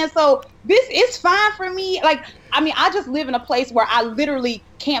know what I'm saying? So this is fine for me. Like, I mean, I just live in a place where I literally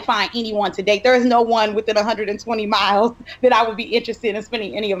can't find anyone to date. There is no one within 120 miles that I would be interested in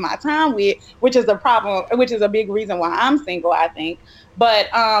spending any of my time with, which is a problem, which is a big reason why I'm single, I think. But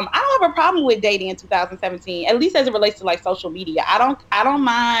I don't have a problem with dating in 2017, at least as it relates to like social media. I don't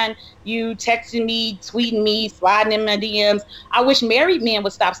mind you texting me, tweeting me, sliding in my DMs. I wish married men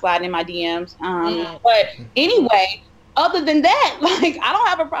would stop sliding in my DMs. But anyway, other than that, like, I don't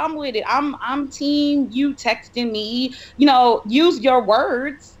have a problem with it. I'm team you texting me. You know, use your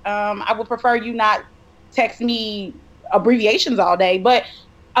words. I would prefer you not text me abbreviations all day, but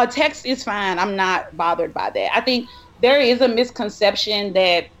a text is fine. I'm not bothered by that. I think there is a misconception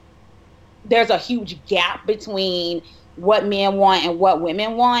that there's a huge gap between what men want and what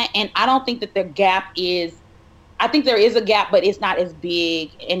women want. And I don't think that the gap is, I think there is a gap, but it's not as big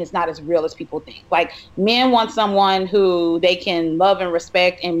and it's not as real as people think. Like, men want someone who they can love and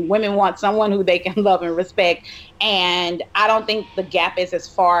respect, and women want someone who they can love and respect. And I don't think the gap is as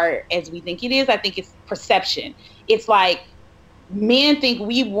far as we think it is. I think it's perception. It's like, men think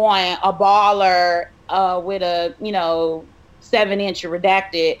we want a baller with a, 7-inch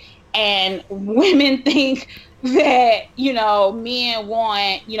redacted, and women think that, men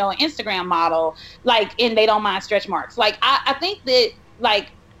want, an Instagram model, like, and they don't mind stretch marks. Like, I think that, like,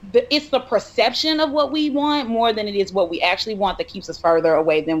 it's the perception of what we want more than it is what we actually want that keeps us further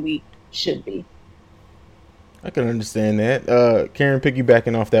away than we should be. I can understand that. Karen,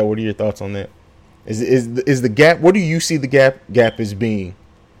 piggybacking off that, what are your thoughts on that? Is the gap, what do you see the gap as being?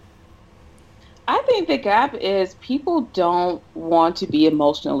 I think the gap is people don't want to be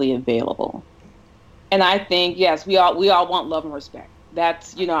emotionally available. And I think, yes, we all want love and respect.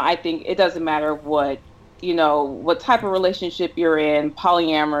 That's, I think it doesn't matter what type of relationship you're in,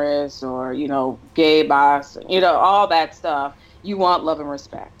 polyamorous or, gay, bis, all that stuff. You want love and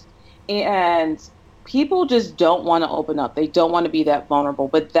respect. And people just don't want to open up. They don't want to be that vulnerable.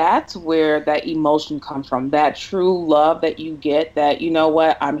 But that's where that emotion comes from, that true love that you get, that, you know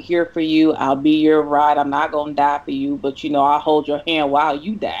what, I'm here for you. I'll be your ride. I'm not going to die for you, but, I'll hold your hand while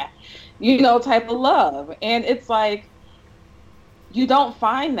you die, type of love. And it's like, you don't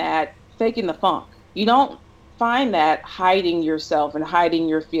find that faking the funk. You don't find that hiding yourself and hiding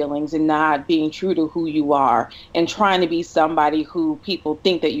your feelings and not being true to who you are and trying to be somebody who people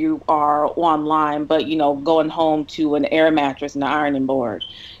think that you are online, but, going home to an air mattress and an ironing board.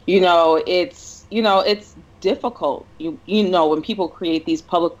 It's difficult, when people create these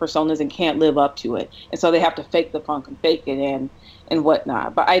public personas and can't live up to it. And so they have to fake the funk and fake it and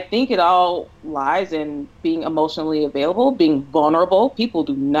whatnot. But I think it all lies in being emotionally available, being vulnerable. People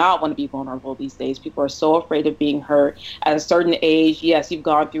do not want to be vulnerable these days. People are so afraid of being hurt. At a certain age, yes, you've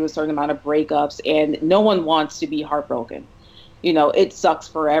gone through a certain amount of breakups, and no one wants to be heartbroken. It sucks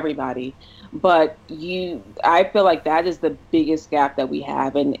for everybody. But I feel like that is the biggest gap that we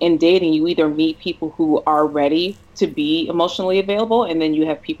have. And in dating, you either meet people who are ready to be emotionally available, and then you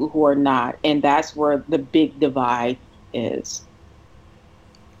have people who are not. And that's where the big divide is.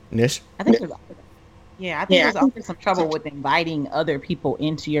 Nish? I think there's also some trouble with inviting other people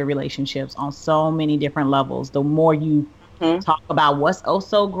into your relationships on so many different levels. The more you talk about what's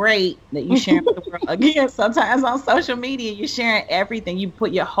so great that you share with the world. Again, sometimes on social media, you're sharing everything. You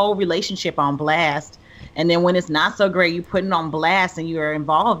put your whole relationship on blast. And then when it's not so great, you put it on blast and you're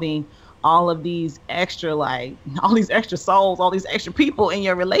involving all of these extra, all these extra souls, all these extra people in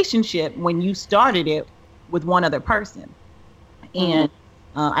your relationship when you started it with one other person. And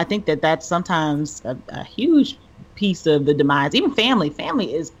I think that that's sometimes a huge piece of the demise. Even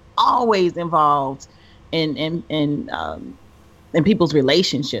family is always involved in people's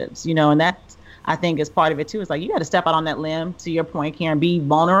relationships, and that, I think, is part of it too. It's like, you got to step out on that limb, to your point, Karen, be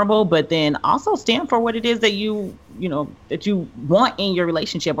vulnerable, but then also stand for what it is that you want in your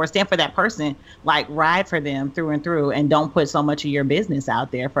relationship, or stand for that person, like ride for them through and through, and don't put so much of your business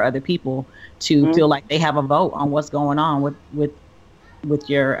out there for other people to feel like they have a vote on what's going on with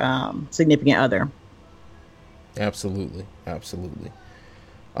your significant other. Absolutely.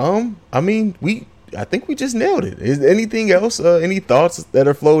 I think we just nailed it. Is there anything else? Any thoughts that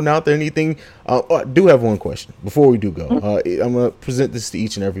are floating out there? Anything? I do have one question before we do go. I'm gonna present this to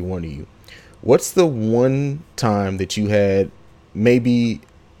each and every one of you. What's the one time that you had maybe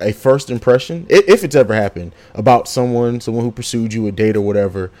a first impression, if it's ever happened, about someone who pursued you, a date or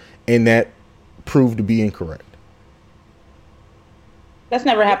whatever, and that proved to be incorrect? That's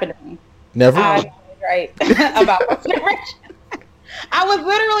never happened to me. Never? Right. About first impression. I was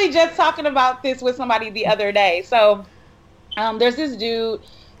literally just talking about this with somebody the other day. So there's this dude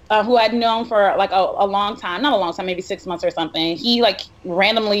who I'd known for like a long time, not a long time, maybe 6 months or something. He like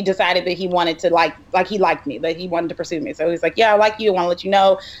randomly decided that he wanted to like he liked me, that he wanted to pursue me. So he's like, yeah, I like you. I want to let you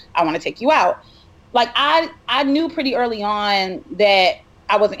know. I want to take you out. Like I knew pretty early on that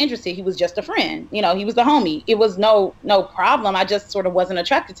I wasn't interested. He was just a friend. You know, he was the homie. It was no problem. I just sort of wasn't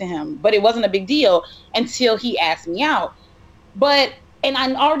attracted to him, but it wasn't a big deal until he asked me out. And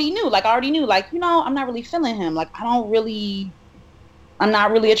I already knew, you know, I'm not really feeling him. Like, I'm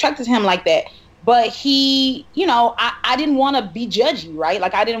not really attracted to him like that. But he, you know, I didn't want to be judgy, right?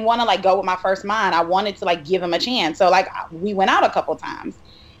 Like, I didn't want to, like, go with my first mind. I wanted to, like, give him a chance. So, like, we went out a couple times.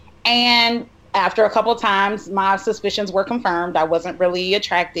 And after a couple times, my suspicions were confirmed. I wasn't really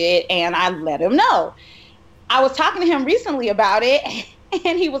attracted, and I let him know. I was talking to him recently about it,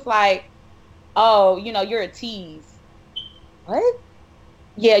 and he was like, oh, you know, you're a tease. What?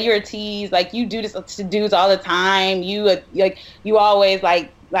 Yeah, you're a tease. Like, you do this to dudes all the time. You always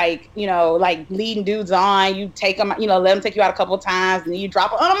you know, like leading dudes on. You take them, you know, let them take you out a couple of times, and then you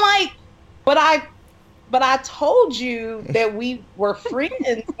drop them. And I'm like, but I told you that we were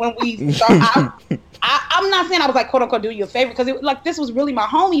friends when we started. I'm not saying I was like, quote unquote, do you a favor, because like this was really my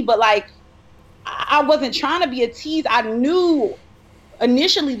homie, but like I wasn't trying to be a tease. I knew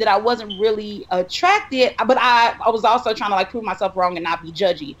initially that I wasn't really attracted, but I was also trying to like prove myself wrong and not be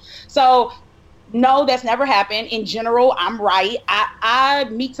judgy. So no, that's never happened. In general, I'm right. I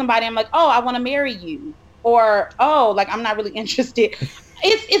meet somebody, I'm like, oh, I want to marry you, or oh, like I'm not really interested.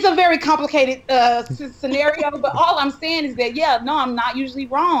 It's a very complicated scenario, but all I'm saying is that, yeah, no, I'm not usually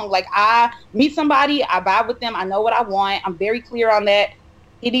wrong. Like, I meet somebody, I vibe with them, I know what I want, I'm very clear on that.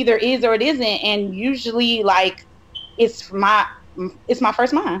 It either is or it isn't, and usually, like, it's my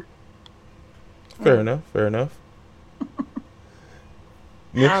first mind. Fair enough.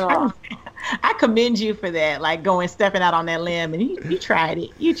 I commend you for that, like stepping out on that limb, and you tried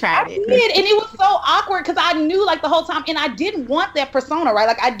it. I did, and it was so awkward because I knew like the whole time, and I didn't want that persona, right?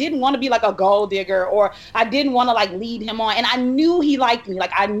 Like I didn't want to be like a gold digger, or I didn't want to like lead him on, and I knew he liked me,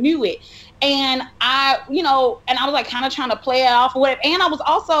 like I knew it, and I was like kind of trying to play it off or whatever, and I was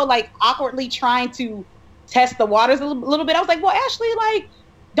also like awkwardly trying to test the waters a little bit. I was like, well, Ashley, like,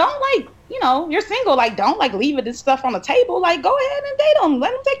 don't like, you know, you're single, like, don't like leave this stuff on the table. Like, go ahead and date him.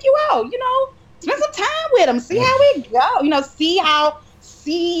 Let him take you out, you know, spend some time with him, see how it go, you know, see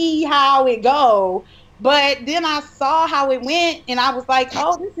how it go. But then I saw how it went, and I was like,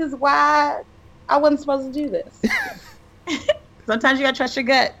 oh, this is why I wasn't supposed to do this. Sometimes you gotta trust your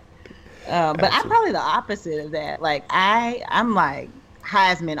gut. But I'm probably the opposite of that. Like I'm like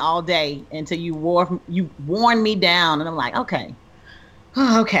Heisman all day until you worn me down, and I'm like, okay,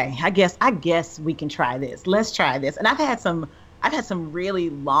 I guess we can try this. Let's try this. And I've had some really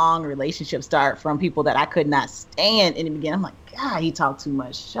long relationships start from people that I could not stand in the beginning. I'm like, God, he talked too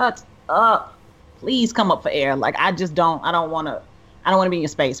much. Shut up. Please come up for air. Like, I don't want to be in your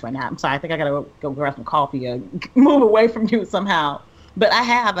space right now. I'm sorry. I think I gotta go grab some coffee or move away from you somehow. But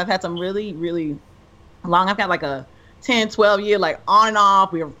I've had some really, really long. I've got like a 10, 12 year, like on and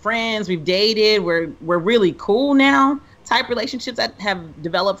off. We were friends. We've dated. We're really cool now type relationships that have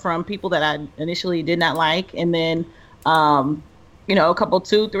developed from people that I initially did not like. And then, you know, a couple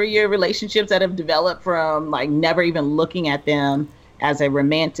 2-3 year relationships that have developed from like never even looking at them as a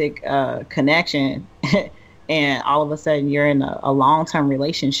romantic connection. And all of a sudden you're in a long-term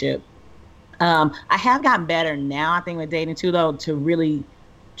relationship. I have gotten better now, I think, with dating too, though, to really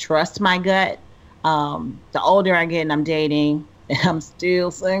trust my gut. The older I get and I'm dating and I'm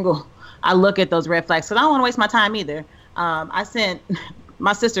still single, I look at those red flags. So I don't want to waste my time either.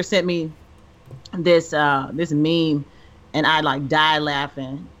 My sister sent me this meme, and I like died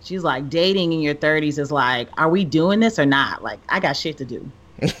laughing. She's like, dating in your 30s is like, are we doing this or not? Like, I got shit to do.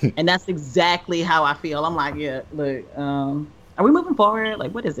 And that's exactly how I feel. I'm like, yeah, look, are we moving forward?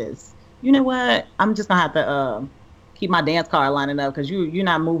 Like, what is this? You know what? I'm just gonna have to keep my dance card lining up because you're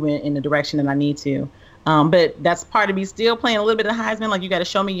not moving in the direction that I need to. But that's part of me still playing a little bit of Heisman. Like, you got to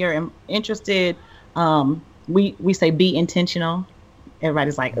show me you're interested. We say be intentional.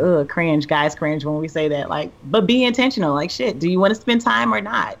 Everybody's like, ugh, cringe. Guys cringe when we say that. Like, but be intentional. Like, shit, do you want to spend time or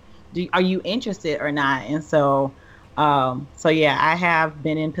not? Are you interested or not? And so yeah, I have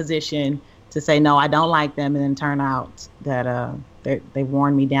been in position to say, no, I don't like them. And then turn out that they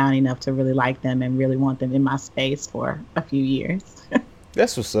worn me down enough to really like them and really want them in my space for a few years.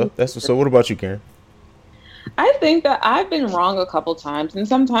 That's what's up. What about you, Karen? I think that I've been wrong a couple times, and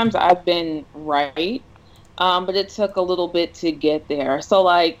sometimes I've been right. But it took a little bit to get there. So,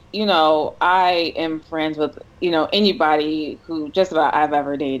 like, I am friends with, anybody who just about I've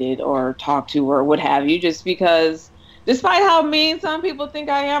ever dated or talked to or what have you, just because despite how mean some people think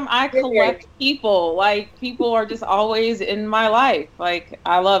I am, I collect people. Like, people are just always in my life. Like,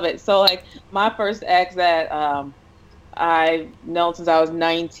 I love it. So, like, my first ex that I've known since I was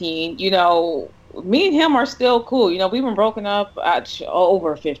 19, me and him are still cool. We've been broken up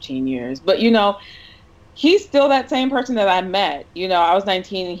over 15 years. But, he's still that same person that I met. I was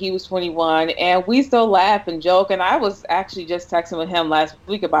 19 and he was 21, and we still laugh and joke. And I was actually just texting with him last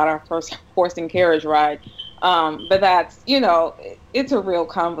week about our first horse and carriage ride. But that's, it's a real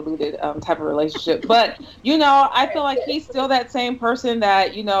convoluted type of relationship. But, I feel like he's still that same person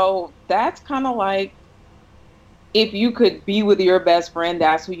that, that's kind of like, if you could be with your best friend,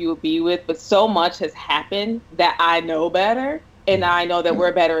 that's who you would be with. But so much has happened that I know better. And I know that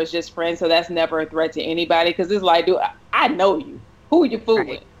we're better as just friends. So that's never a threat to anybody. Because it's like, dude, I know you. Who are you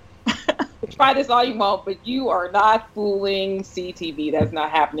fooling? Try this all you want, but you are not fooling CTV. That's not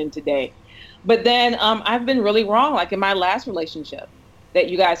happening today. But then I've been really wrong. Like in my last relationship that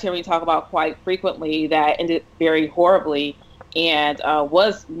you guys hear me talk about quite frequently, that ended very horribly and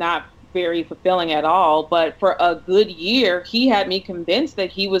was not very fulfilling at all. But for a good year, he had me convinced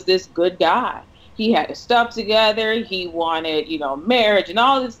that he was this good guy. He had his stuff together. He wanted, marriage and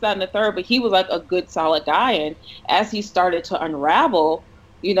all this, that, and the third. But he was like a good, solid guy. And as he started to unravel,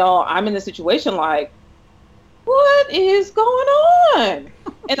 I'm in the situation like, what is going on?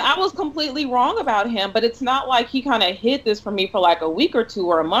 And I was completely wrong about him. But it's not like he kind of hid this from me for like a week or two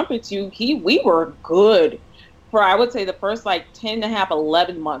or a month or two. We were good for, I would say, the first like 10 and a half,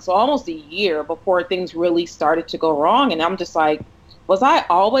 11 months. So almost a year before things really started to go wrong. And I'm just like, was I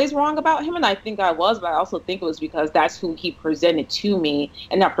always wrong about him? And I think I was, but I also think it was because that's who he presented to me.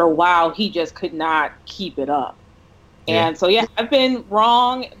 And after a while, he just could not keep it up. Yeah. And so, yeah, I've been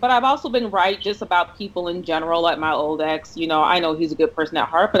wrong, but I've also been right just about people in general, like my old ex. I know he's a good person at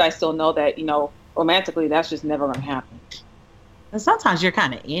heart, but I still know that, romantically, that's just never going to happen. And sometimes you're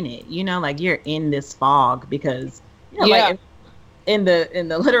kind of in it, like you're in this fog because, like in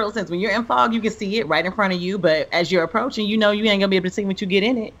the literal sense, when you're in fog, you can see it right in front of you. But as you're approaching, you ain't gonna be able to see when you get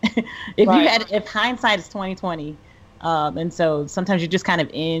in it. If hindsight is 20/20, and so sometimes you're just kind of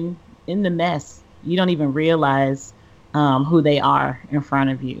in the mess. You don't even realize who they are in front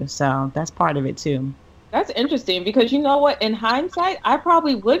of you. So that's part of it too. That's interesting because you know what? In hindsight, I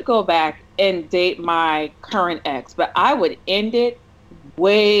probably would go back and date my current ex, but I would end it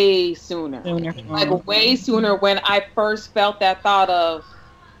way sooner. Like way sooner when I first felt that thought of,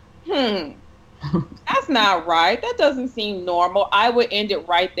 that's not right. That doesn't seem normal. I would end it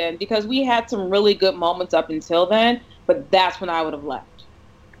right then because we had some really good moments up until then, but that's when I would have left.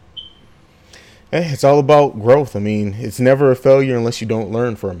 Hey, it's all about growth. I mean, it's never a failure unless you don't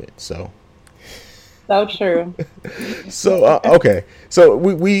learn from it. So true. So okay, so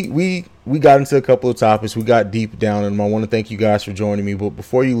we got into a couple of topics. We got deep down, and I want to thank you guys for joining me. But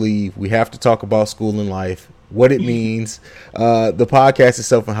before you leave, we have to talk about Schoolin Life, what it means, the podcast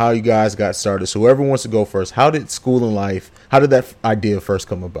itself, and how you guys got started. So whoever wants to go first, how did Schoolin Life? How did that idea first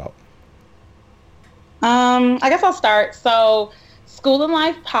come about? I guess I'll start. So Schoolin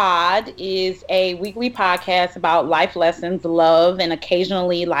Life Pod is a weekly podcast about life lessons, love, and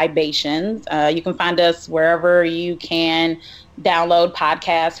occasionally libations. You can find us wherever you can download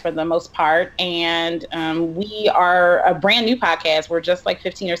podcasts for the most part. And we are a brand new podcast. We're just like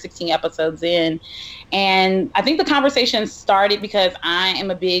 15 or 16 episodes in. And I think the conversation started because I am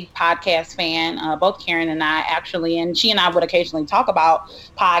a big podcast fan, both Karen and I actually, and she and I would occasionally talk about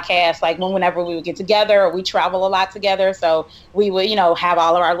podcasts, like whenever we would get together, or we travel a lot together. So we would, have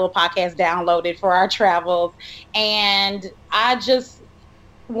all of our little podcasts downloaded for our travels. And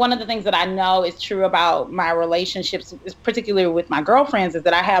one of the things that I know is true about my relationships, particularly with my girlfriends, is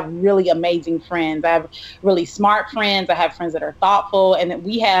that I have really amazing friends. I have really smart friends. I have friends that are thoughtful, and that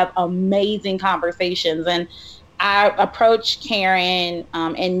we have amazing conversations. And I approached Karen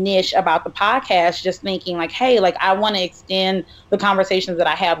and Nish about the podcast, just thinking like, hey, like I want to extend the conversations that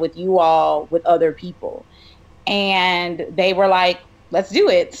I have with you all with other people. And they were like, let's do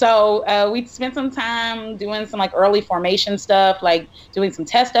it. So we spent some time doing some like early formation stuff, like doing some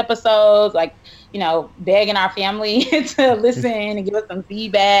test episodes, like, begging our family to listen and give us some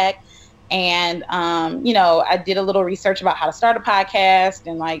feedback. And, I did a little research about how to start a podcast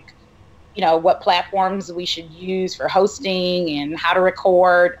and like, what platforms we should use for hosting and how to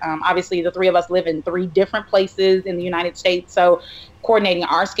record. Obviously, the three of us live in 3 different places in the United States. So coordinating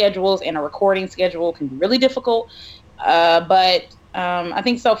our schedules and a recording schedule can be really difficult. But I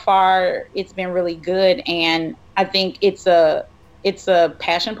think so far it's been really good, and I think it's a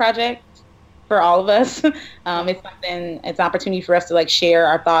passion project for all of us. It's an opportunity for us to like share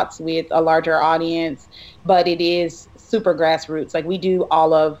our thoughts with a larger audience, but it is super grassroots. Like we do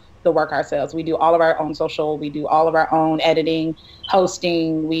all of the work ourselves. We do all of our own social. We do all of our own editing,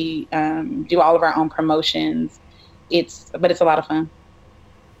 hosting. We do all of our own promotions. But it's a lot of fun.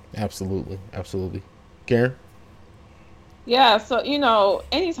 Absolutely. Karen? Yeah, so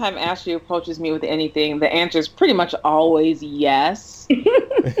anytime Ashley approaches me with anything, the answer is pretty much always yes.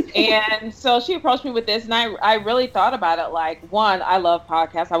 And so she approached me with this, and I really thought about it. Like, one, I love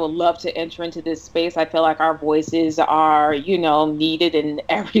podcasts. I would love to enter into this space. I feel like our voices are, needed in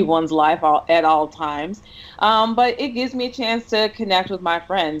everyone's life at all times. But it gives me a chance to connect with my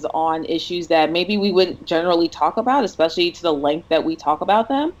friends on issues that maybe we wouldn't generally talk about, especially to the length that we talk about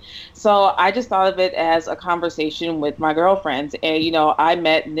them. So I just thought of it as a conversation with my girlfriends. And, I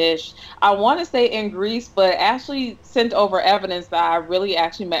met Nish, I want to say in Greece, but Ashley sent over evidence that I really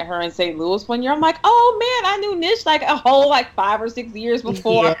actually met her in St. Louis one year. I'm like, oh man, I knew Nish like a whole 5 or 6 years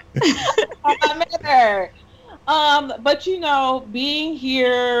before I met her. But being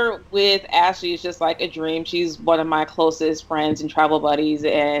here with Ashley is just like a dream. She's one of my closest friends and travel buddies,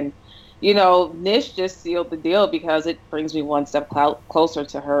 and Nish just sealed the deal because it brings me one step closer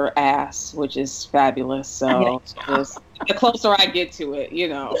to her ass, which is fabulous. So just the closer I get to it,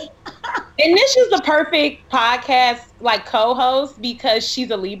 And Nish is the perfect podcast co-host because she's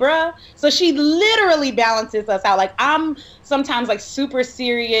a Libra, so she literally balances us out. Like I'm sometimes super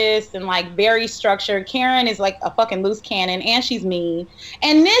serious and very structured. Karen is a fucking loose cannon, and she's mean.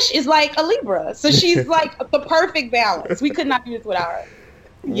 And Nish is a Libra, so she's the perfect balance. We could not do this without her.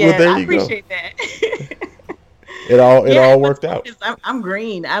 Yeah, well, I appreciate that. It all worked out. I'm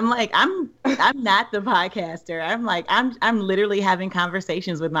green. I'm not the podcaster. I'm literally having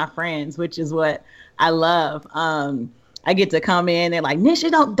conversations with my friends, which is what I love. I get to come in and Nish,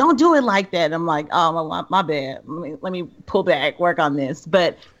 don't do it like that. I'm like, oh my bad. Let me pull back, work on this.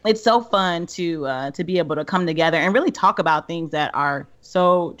 But it's so fun to be able to come together and really talk about things that are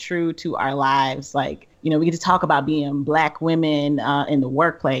so true to our lives. We get to talk about being Black women in the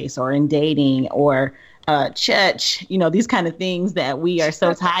workplace or in dating or church, these kind of things that we are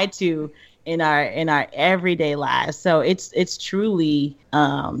so tied to in our everyday lives. So it's truly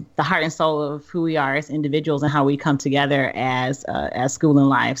the heart and soul of who we are as individuals and how we come together as Schoolin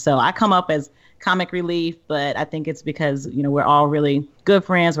Life. So I come up as comic relief, but I think it's because we're all really good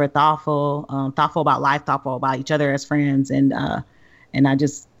friends. We're thoughtful about life, thoughtful about each other as friends, and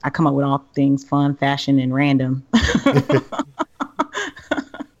I come up with all things fun, fashion, and random.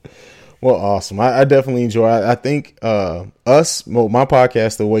 Well, awesome. I definitely enjoy it. I think my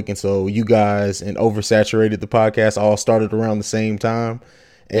podcast, The Awakened Soul, you guys and Oversaturated, the podcast, all started around the same time.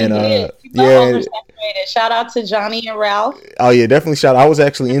 And Oversaturated. Shout out to Johnny and Ralph. Oh yeah, definitely shout out. I was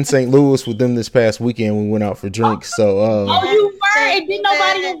actually in St. Louis with them this past weekend. We went out for drinks. So you were, and did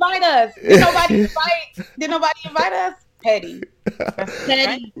nobody invite us? Did nobody invite us? Petty.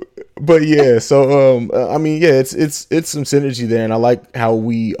 But yeah, so it's some synergy there, and I like how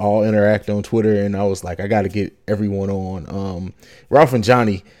we all interact on Twitter. And I was like, I got to get everyone on. Ralph and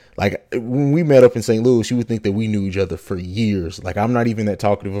Johnny, when we met up in St. Louis, you would think that we knew each other for years. I'm not even that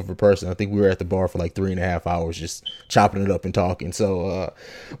talkative of a person. I think we were at the bar for 3.5 hours just chopping it up and talking. So,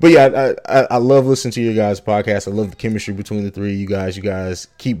 but yeah, I love listening to your guys' podcast. I love the chemistry between the three of you guys. You guys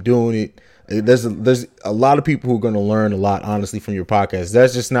keep doing it. There's a lot of people who are going to learn a lot, honestly, from your podcast.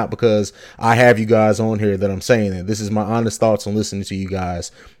 That's just not because I have you guys on here that I'm saying that. This is my honest thoughts on listening to you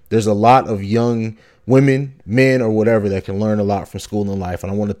guys. There's a lot of young women, men, or whatever that can learn a lot from Schoolin Life,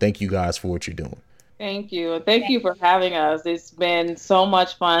 and I want to thank you guys for what you're doing. Thank you. Thank you for having us. It's been so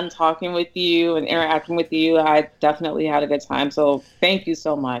much fun talking with you and interacting with you. I definitely had a good time. So thank you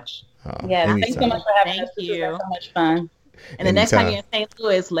so much. Thanks so much for having us. This was so much fun. And the next time you're in St.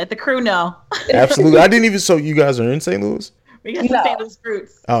 Louis, let the crew know. Absolutely. I didn't even. So you guys are in St. Louis? We got some St. Louis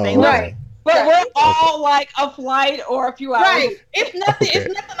fruits. Oh, St. Louis. Right. But we're all a flight or a few hours. Right. It's nothing. Okay.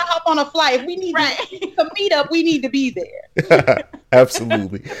 It's nothing to hop on a flight. If we need to meet up, we need to be there.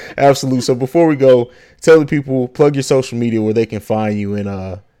 Absolutely. So before we go, tell the people, plug your social media where they can find you and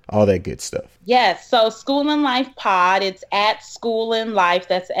all that good stuff. Yes. So Schoolin Life Pod, it's at Schoolin Life.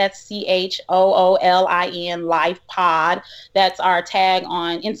 That's SCHOOLIN Life Pod. That's our tag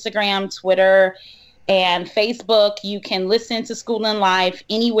on Instagram, Twitter, and Facebook. You can listen to Schoolin Life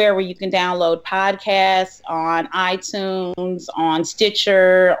anywhere where you can download podcasts, on iTunes, on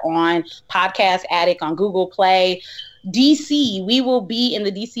Stitcher, on Podcast Addict, on Google Play. DC. We will be in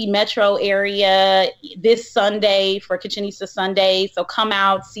the DC metro area this Sunday for Kitchenista Sunday. So come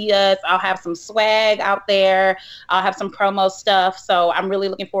out, see us. I'll have some swag out there. I'll have some promo stuff. So I'm really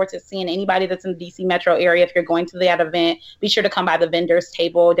looking forward to seeing anybody that's in the DC metro area. If you're going to that event, be sure to come by the vendors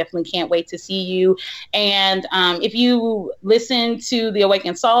table. Definitely can't wait to see you. And if you listen to The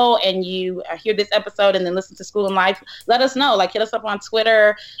Awakened Soul and you hear this episode and then listen to Schoolin Life, let us know. Like, hit us up on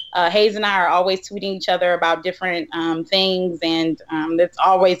Twitter. Hayes and I are always tweeting each other about different things, and there's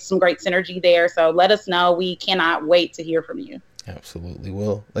always some great synergy there. So let us know. We cannot wait to hear from you. Absolutely.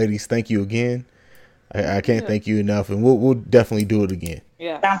 Well, ladies, thank you again. I can't thank you enough, and we'll definitely do it again.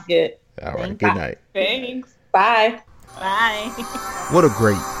 Yeah. Sounds good. All right. Good night. Thanks. Bye. Bye. What a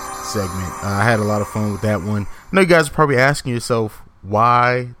great segment. I had a lot of fun with that one. I know you guys are probably asking yourself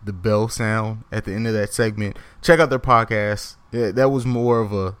why the bell sound at the end of that segment. Check out their podcast. Yeah, that was more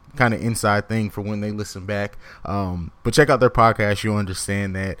of a kind of inside thing for when they listen back. But check out their podcast. You'll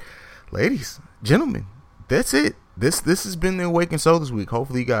understand that. Ladies, gentlemen, that's it. This has been The Awakened Soul this week.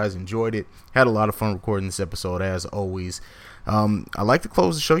 Hopefully you guys enjoyed it. Had a lot of fun recording this episode, as always. I like to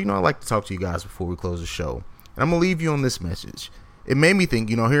close the show. I like to talk to you guys before we close the show. And I'm going to leave you on this message. It made me think,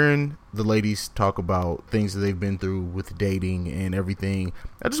 hearing the ladies talk about things that they've been through with dating and everything.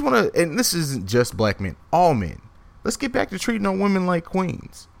 I just want to, and this isn't just black men, all men. Let's get back to treating our women like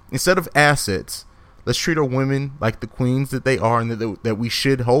queens. Instead of assets, let's treat our women like the queens that they are and that we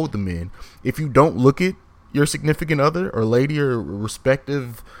should hold them in. If you don't look at your significant other or lady or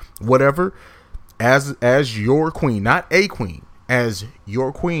respective whatever as your queen, not a queen, as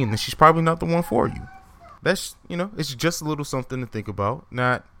your queen, then she's probably not the one for you. That's, it's just a little something to think about.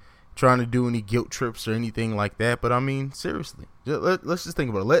 Not trying to do any guilt trips or anything like that. But I mean, seriously, let's just think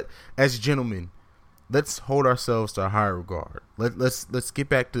about it. As gentlemen, let's hold ourselves to a higher regard. Let's get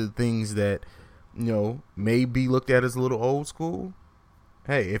back to the things that, may be looked at as a little old school.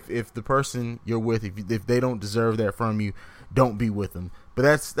 Hey, if the person you're with, if they don't deserve that from you, don't be with them. But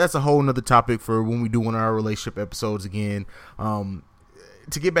that's a whole nother topic for when we do one of our relationship episodes again. To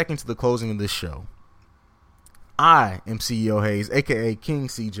get back into the closing of this show, I am CEO Hayes, aka King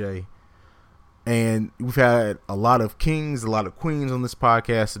CJ, and we've had a lot of kings, a lot of queens on this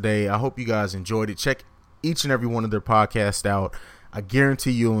podcast today. I hope you guys enjoyed it. Check each and every one of their podcasts out. I guarantee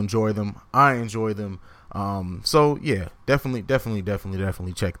you'll enjoy them. I enjoy them. So yeah, definitely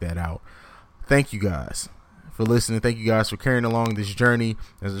check that out. Thank you guys for listening. Thank you guys for carrying along this journey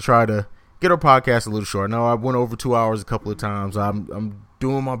as I try to get our podcast a little short. Now I went over 2 hours a couple of times. I'm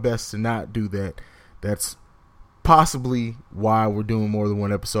doing my best to not do that. That's possibly why we're doing more than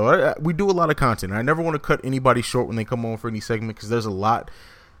one episode. We do a lot of content. I never want to cut anybody short when they come on for any segment because there's a lot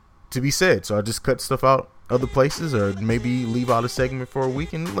to be said. So I just cut stuff out other places or maybe leave out a segment for a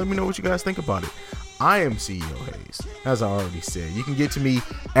week and let me know what you guys think about it. I am CEO Hayes, as I already said. You can get to me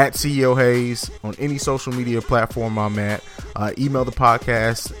at CEO Hayes on any social media platform I'm at. Email the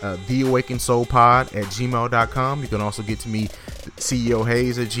podcast, theawakenedsoulpod@gmail.com. You can also get to me, CEO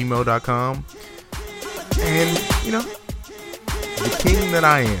Hayes @gmail.com. And, the king that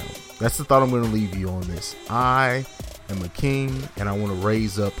I am, that's the thought I'm going to leave you on this. I am a king, and I want to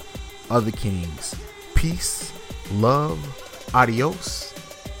raise up other kings. Peace, love, adios.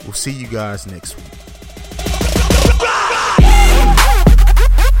 We'll see you guys next week.